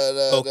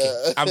 No.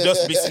 Okay, I'm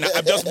just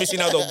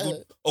missing out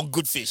on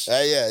good fish.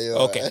 Yeah, you're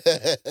okay.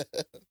 Right.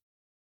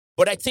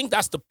 But I think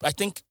as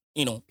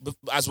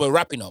we're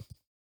wrapping up.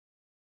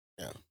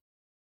 Yeah.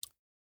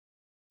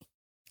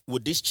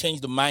 Would this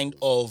change the mind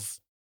of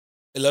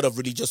a lot of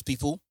religious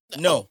people?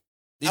 No.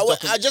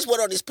 I just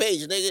went on this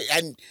page,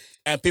 nigga,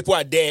 and people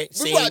are there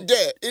saying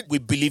we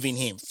believe in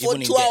him. For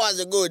 2 hours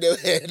ago,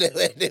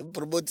 they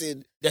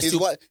promoting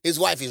his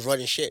wife is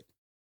running shit.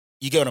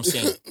 You get what I'm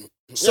saying?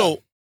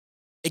 So,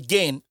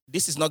 again,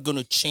 this is not going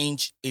to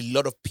change a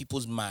lot of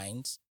people's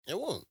minds. It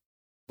won't.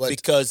 But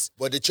because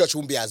the church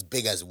won't be as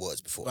big as it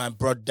was before. My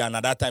brother,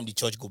 at that time the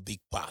church go big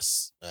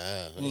pass.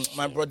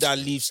 My brother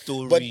leave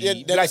story. But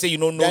I say you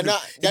don't know.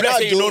 You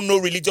don't know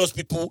religious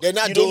people. You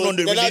don't know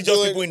the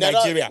religious people in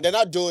Nigeria. They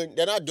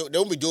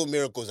won't be doing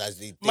miracles as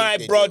they think My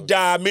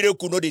brother,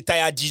 miracle no they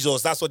tire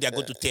Jesus. That's what they're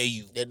going to tell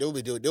you. They'll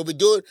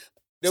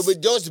be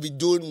just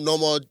doing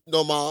normal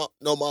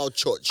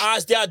church.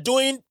 As they are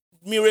doing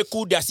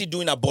miracle, they are still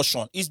doing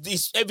abortion.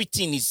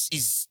 Everything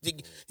is you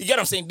get what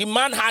I'm saying? The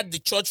man had the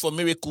church for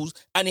miracles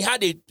and he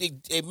had a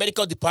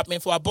medical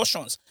department for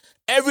abortions.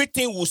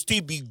 Everything will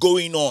still be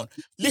going on.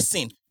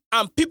 Listen,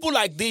 and people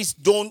like this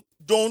don't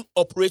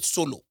operate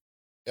solo.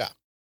 Yeah.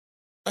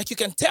 Like you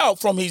can tell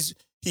from his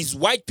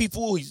white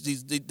people,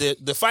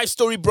 the 5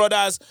 Story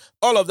brothers,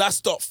 all of that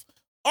stuff.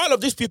 All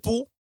of these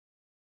people,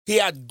 he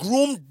had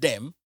groomed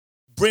them,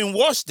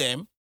 brainwashed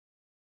them,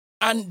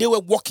 and they were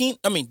working.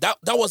 I mean, that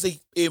was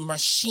a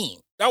machine.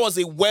 That was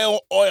a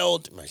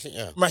well-oiled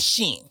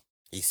machine.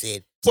 He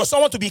said, for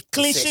someone to be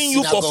clinching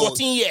you for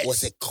 14 years.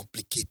 Was a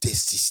complicated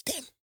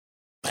system.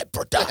 My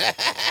brother.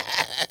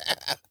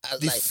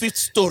 The 5th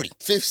Story.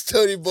 5th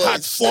Story boys.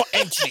 Had 4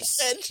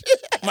 entries.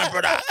 My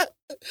brother.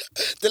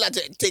 They like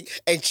to take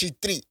entry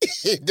 3.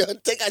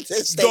 Don't take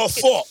Door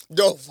 4.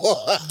 Door 4.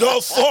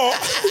 Door 4.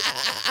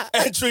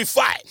 Entry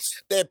 5.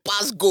 They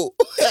pass go.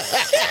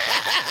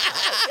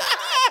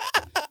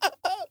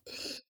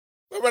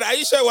 But are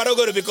you sure we're not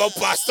going to become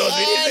pastors?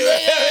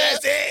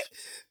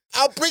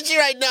 I'm preaching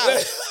right now.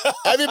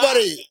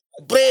 Everybody,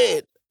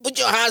 pray. Put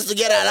your hands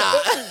together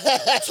now.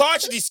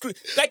 Touch the screen.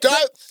 Touch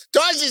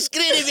the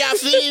screen if you are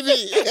feeling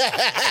me.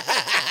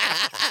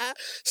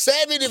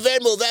 Send me the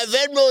Venmo. That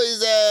Venmo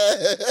is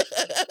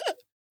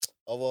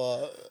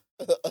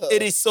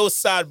It is so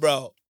sad,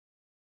 bro.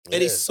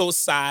 It is so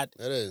sad.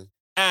 It is.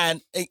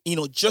 And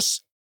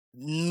just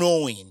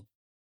knowing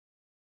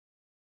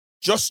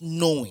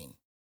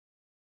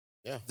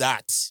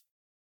that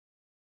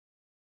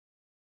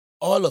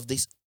all of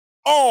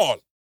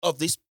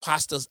these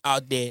pastors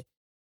out there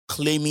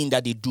claiming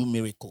that they do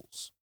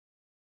miracles.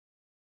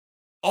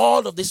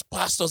 All of these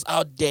pastors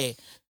out there,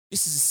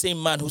 this is the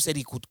same man who said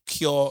he could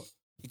cure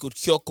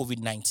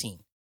COVID-19.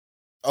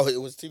 Oh, it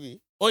was TB?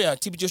 Oh, yeah,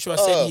 TB Joshua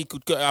said he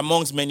could cure,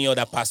 amongst many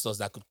other pastors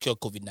that could cure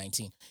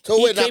COVID-19.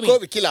 So wait, now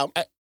COVID kill him?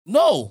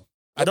 No.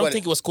 I don't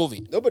think it was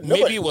COVID.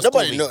 Maybe it was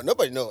COVID.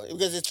 Nobody know.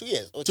 Because it's 2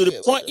 years. To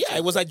the point,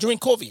 it was like during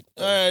COVID.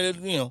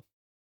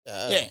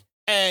 Yeah.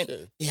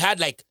 And he had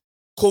like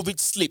COVID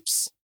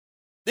slips.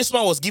 This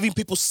man was giving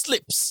people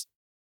slips.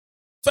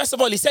 First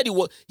of all, he said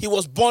he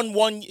was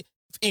born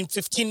in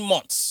 15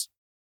 months.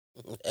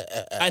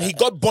 And he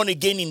got born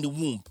again in the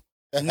womb.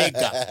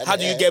 Nigga, how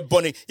do you get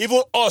born again?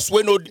 Even us,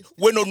 we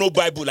no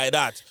Bible like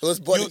that. He was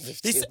born in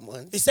 15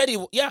 months. He said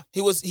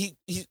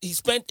he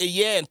spent a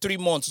year and 3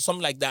 months or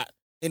something like that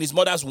in his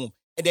mother's womb.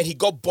 And then he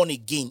got born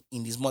again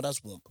in his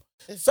mother's womb.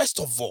 First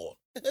of all,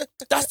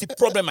 that's the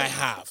problem I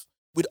have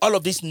with all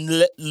of these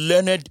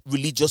learned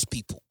religious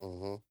people.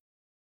 Mm-hmm.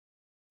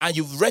 And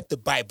you've read the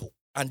Bible.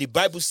 And the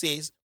Bible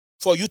says,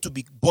 for you to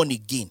be born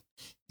again,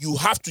 you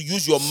have to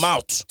use your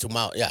mouth. To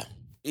mouth, yeah.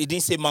 It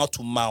didn't say mouth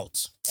to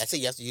mouth. I said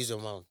you have to use your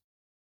mouth.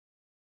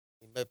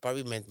 He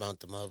probably meant mouth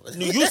to mouth.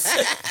 No,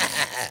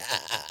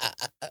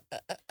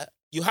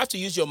 you have to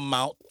use your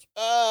mouth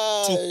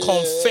to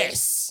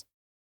confess.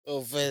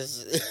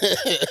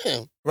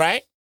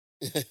 Right?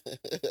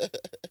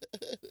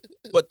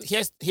 But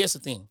here's the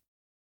thing.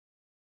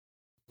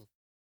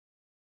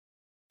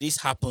 This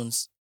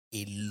happens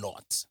a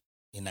lot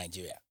in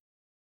Nigeria.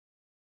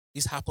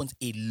 This happens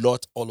a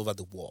lot all over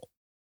the world.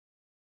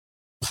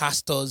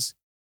 Pastors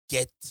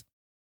get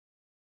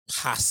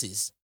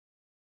passes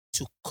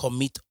to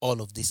commit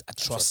all of these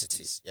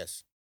atrocities.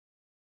 Yes.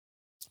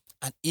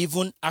 And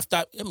even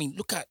after,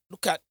 look at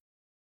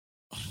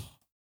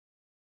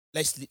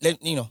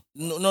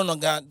no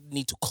longer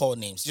need to call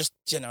names.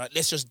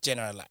 Let's just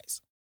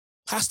generalize.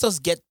 Pastors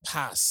get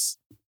passes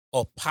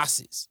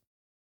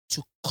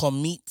to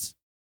commit,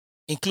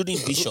 including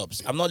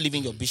bishops. I'm not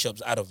leaving your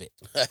bishops out of it.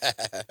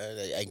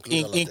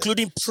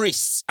 Including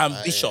priests and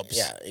bishops.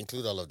 Yeah,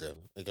 include all of them.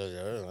 Because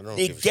I don't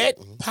they get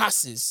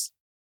passes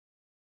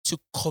to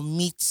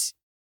commit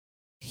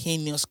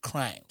heinous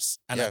crimes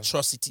and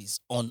atrocities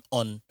on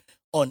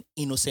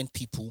innocent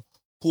people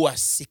who are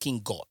seeking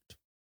God.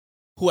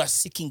 Who are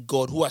seeking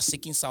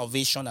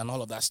salvation and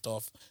all of that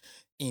stuff,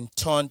 in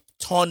turn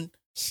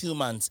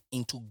humans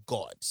into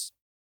gods.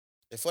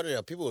 It's funny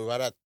that people would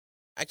rather,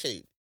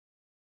 actually,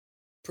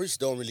 priests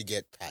don't really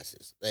get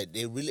passes. Like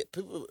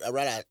people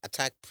rather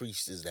attack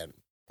priests than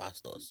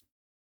pastors.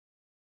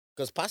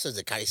 Because pastors,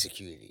 they carry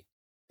security.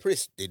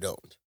 Priests, they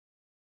don't.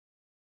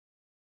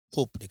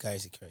 Pope, they carry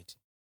security.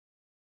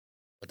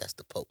 But that's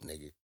the Pope,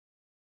 nigga.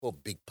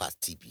 Pope Big Pat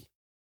TB.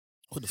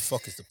 Who the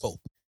fuck is the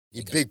Pope?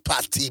 You big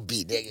Pat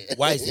TB, nigga.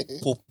 Why is the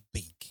Pope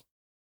big?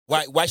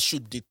 Why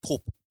should the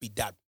Pope be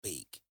that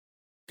big?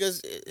 Because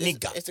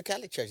it's a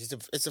Catholic church.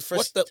 It's the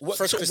first.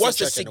 What's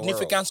the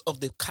significance of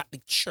the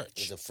Catholic Church?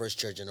 It's the first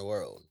church in the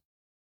world.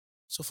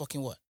 So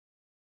fucking what?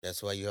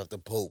 That's why you have the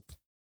Pope.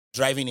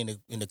 driving in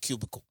a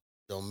cubicle.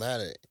 Don't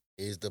matter.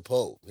 He's the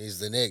Pope. He's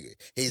the nigga.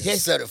 He's a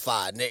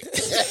certified nigga.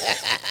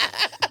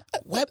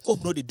 Why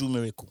Pope know they do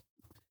miracle?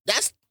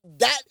 That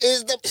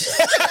is the.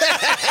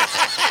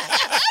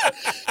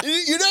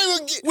 you don't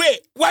even get.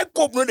 Wait, why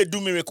Pope know they do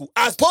miracle?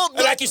 As Pope,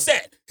 like you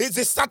said, he's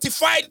a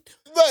certified.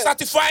 But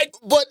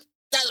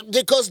that's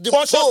because the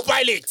Pope,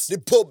 pilots. The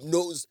Pope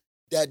knows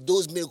that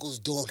those miracles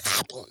don't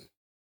happen.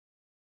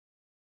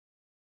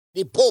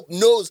 The Pope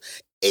knows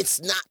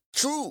it's not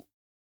true.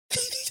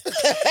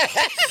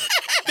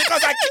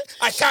 Because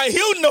I can't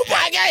heal nobody.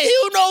 I can't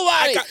heal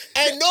nobody.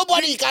 And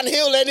nobody can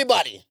heal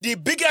anybody. The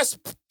biggest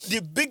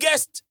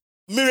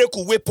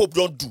miracle where Pope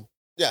don't do.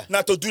 Yeah.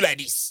 Not to do like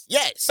this.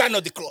 Yeah. Sign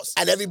of the cross.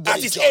 And everybody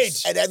at his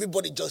age. And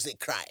everybody just they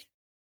cry.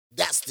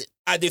 That's it.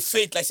 And they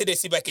faith, like say they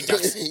see back in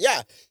Jackson.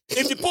 Yeah.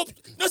 If the Pope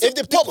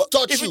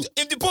touch you.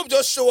 If the Pope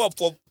just show up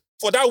for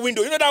that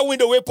window, you know that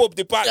window where Pope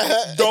depart,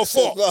 door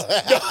 4.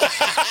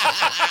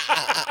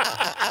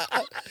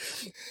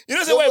 You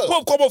know, say when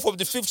Pope come up from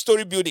the 5th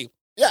story building.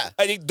 Yeah.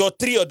 I think door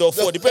 3 or door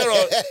 4, depending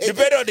on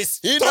this.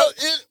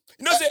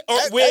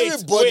 Wait.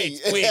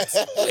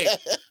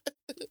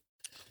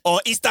 On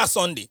Easter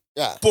Sunday,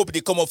 Pope they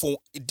come up from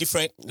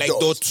different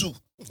door 2. You know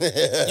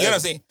what I'm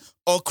saying?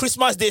 On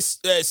Christmas Day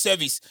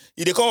service,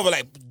 they come over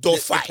like door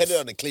 5. Depending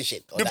on the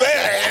cliche. You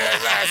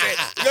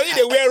don't need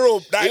to wear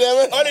robe.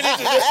 All they need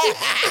to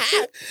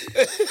do.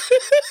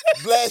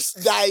 Bless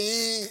thy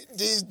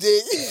this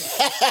day.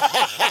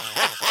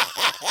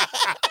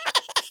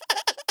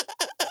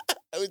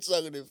 Which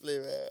song they play,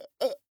 man?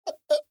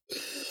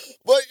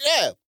 But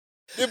yeah,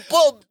 the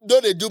Pope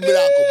don't they do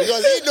miracle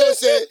because he don't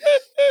say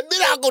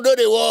miracle don't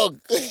they work.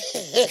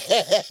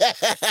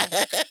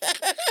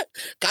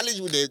 College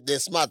with the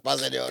smart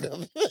person on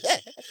them.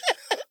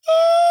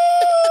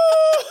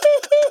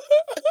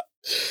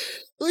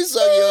 We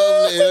song you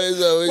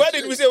up. Why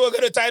did we say we're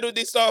gonna title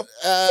this song?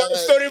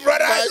 Story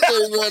Brothers.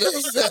 Story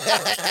Brothers.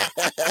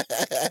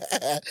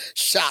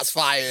 Shots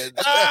fired.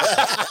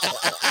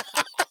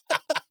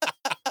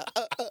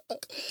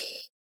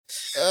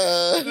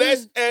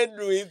 Let's end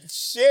with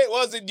shit.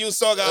 What's the new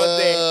song out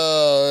there?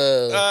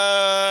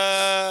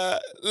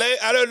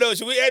 I don't know.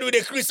 Should we end with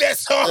a Christian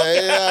song?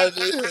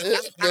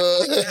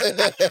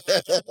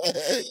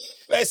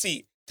 Let's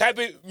see. Type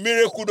in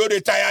miracle, don't they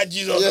tire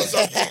Jesus or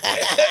something.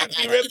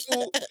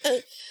 Miracle.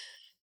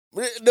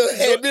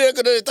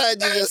 Miracle, don't they tire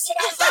Jesus.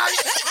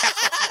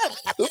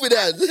 Who be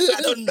that?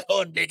 I don't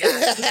know, nigga.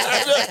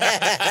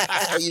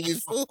 You be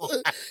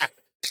fool.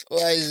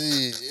 Why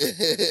is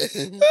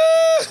he?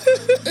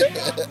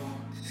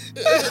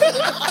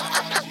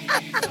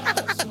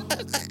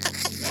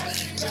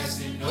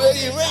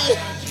 Wait.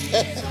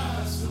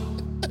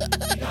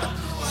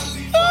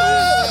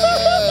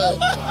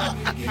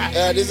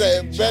 This is a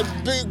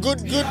good.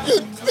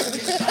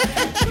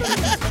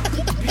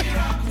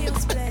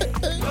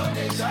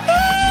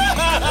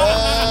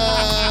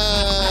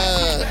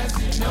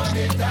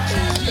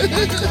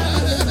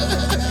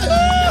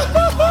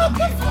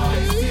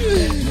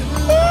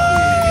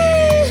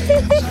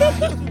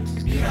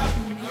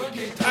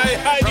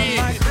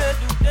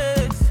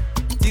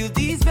 Till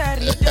these very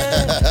days, I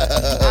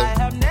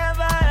have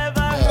never ever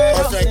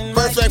heard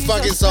perfect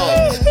fucking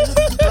song.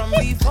 From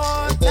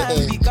before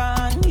time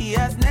began, he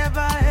has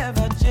never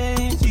ever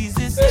changed. He's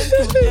the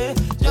same today,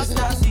 just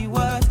as he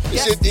was. You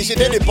should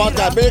name the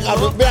podcast.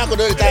 Miracle, don't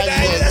they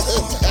tire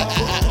Jesus.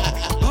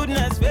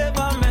 Goodness,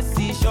 favor,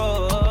 mercy,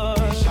 sure.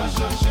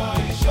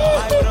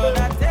 My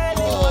brother, tell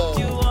him what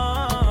you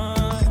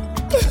want.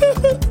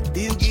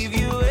 He'll give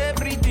you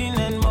everything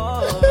and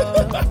more.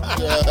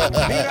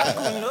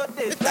 Miracle, no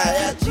they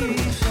tire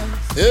Jesus.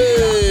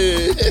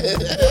 Hey.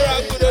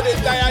 Miracle, don't they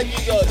tire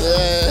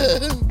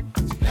Jesus.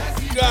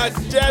 God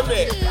damn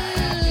it.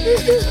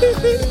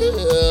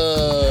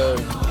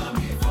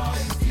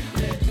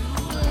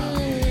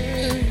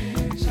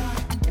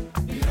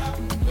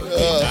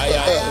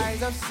 My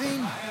eyes have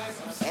seen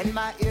and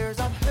my ears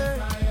have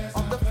heard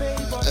of the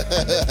favor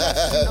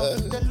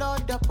of the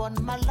Lord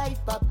upon my life.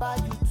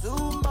 Papa, you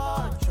too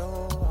much.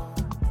 Oh.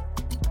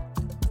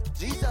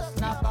 Jesus,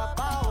 now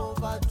Papa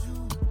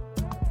overdue.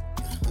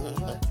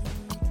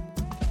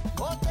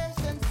 Oh,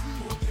 taste and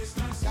see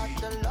that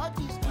the Lord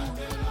is good.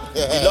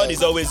 The Lord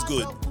is always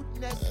good.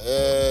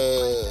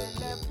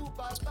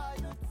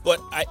 But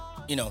I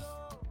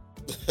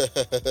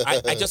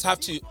just have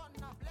to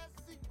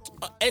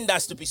end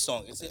that stupid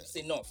song. It's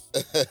enough.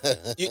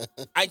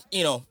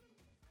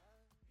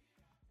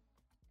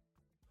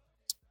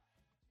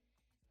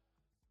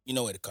 You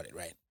know where to cut it,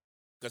 right?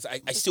 Because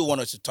I still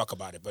want us to talk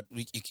about it, but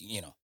it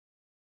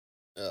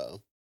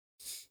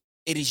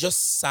is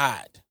just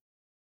sad.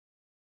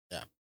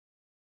 Yeah.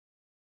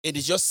 It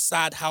is just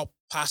sad how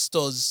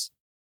pastors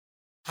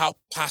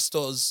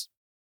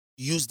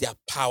use their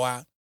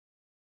power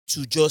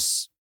to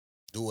just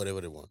do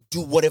whatever they want.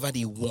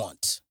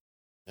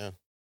 Yeah.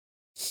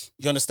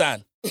 You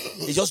understand?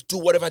 They just do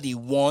whatever they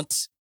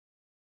want,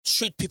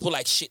 treat people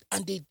like shit,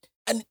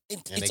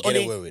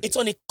 it's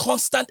on a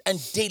constant and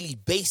daily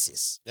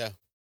basis. Yeah.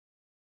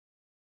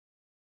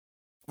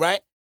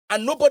 right?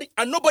 And nobody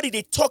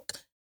they talk,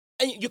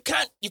 and you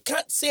can't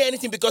say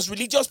anything because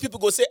religious people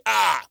go say,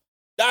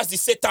 that's the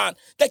Satan.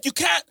 Like you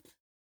can't.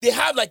 They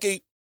have like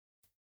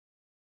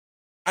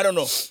I don't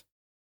know,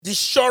 the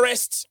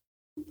surest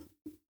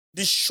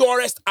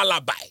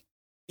alibi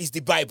is the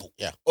Bible,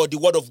 or the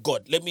Word of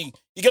God. You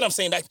get what I'm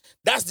saying?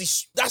 That's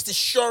the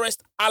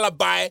surest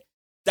alibi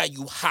that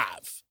you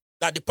have,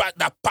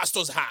 that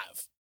pastors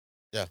have.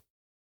 Yeah.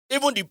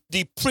 Even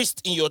the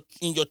priest in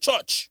your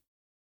church,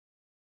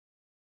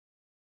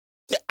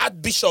 the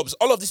archbishops,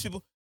 all of these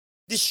people,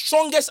 the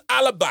strongest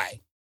alibi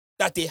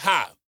that they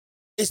have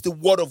is the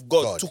Word of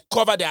God. To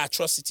cover their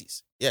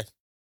atrocities. Yeah.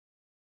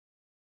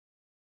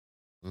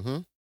 Mm-hmm.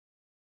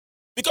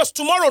 Because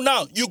tomorrow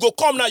now, you go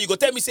tell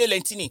me, say,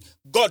 Lentini,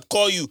 God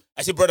call you.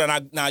 I say, brother,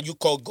 now you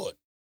call God.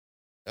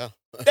 Yeah.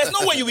 There's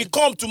no way you will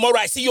come tomorrow,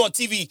 I see you on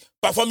TV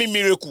performing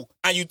miracle,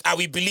 and I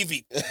will believe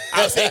it.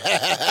 I say,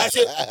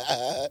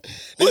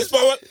 who's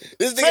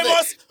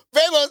famous?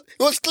 Famous.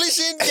 He was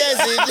clinching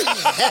jersey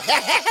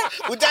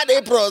without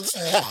aprons.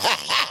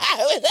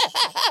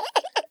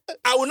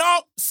 I will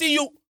now see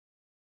you.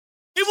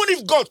 Even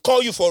if God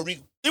call you for real,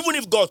 you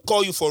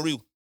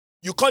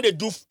can't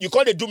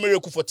do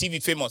miracle for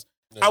TV Famous.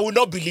 No. I will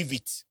not believe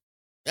it.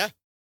 Yeah.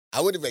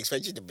 I wouldn't even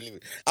expect you to believe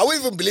it. I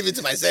wouldn't even believe it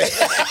to myself.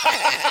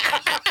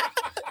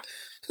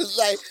 It's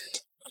like,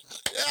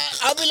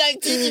 I'll be like,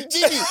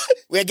 Gigi,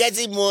 we're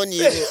getting money.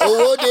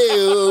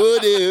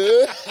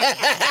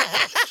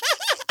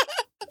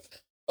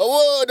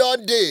 Oh,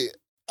 don't day.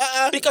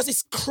 Because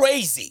it's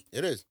crazy.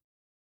 It is.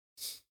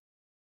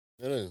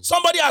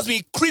 Somebody has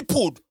been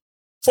crippled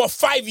for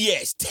 5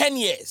 years, 10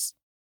 years.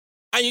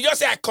 And you just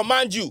say, I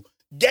command you,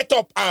 get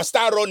up and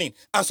start running.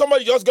 And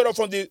somebody just got up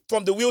from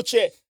the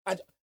wheelchair. And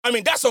I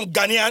mean, that's some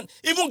Ghanaian,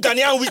 even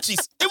Ghanaian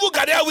witches. Even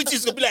Ghanaian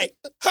witches will be like,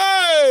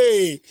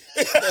 hey!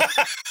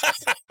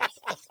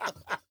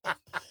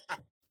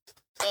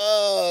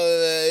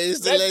 Oh,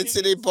 it's the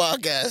Lentini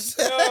podcast.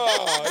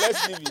 Oh,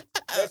 let's leave it.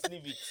 Let's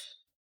leave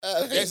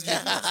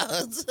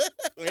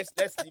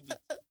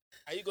it.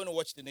 Are you going to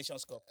watch the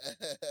Nations Cup? You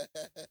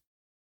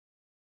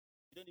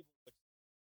don't even watch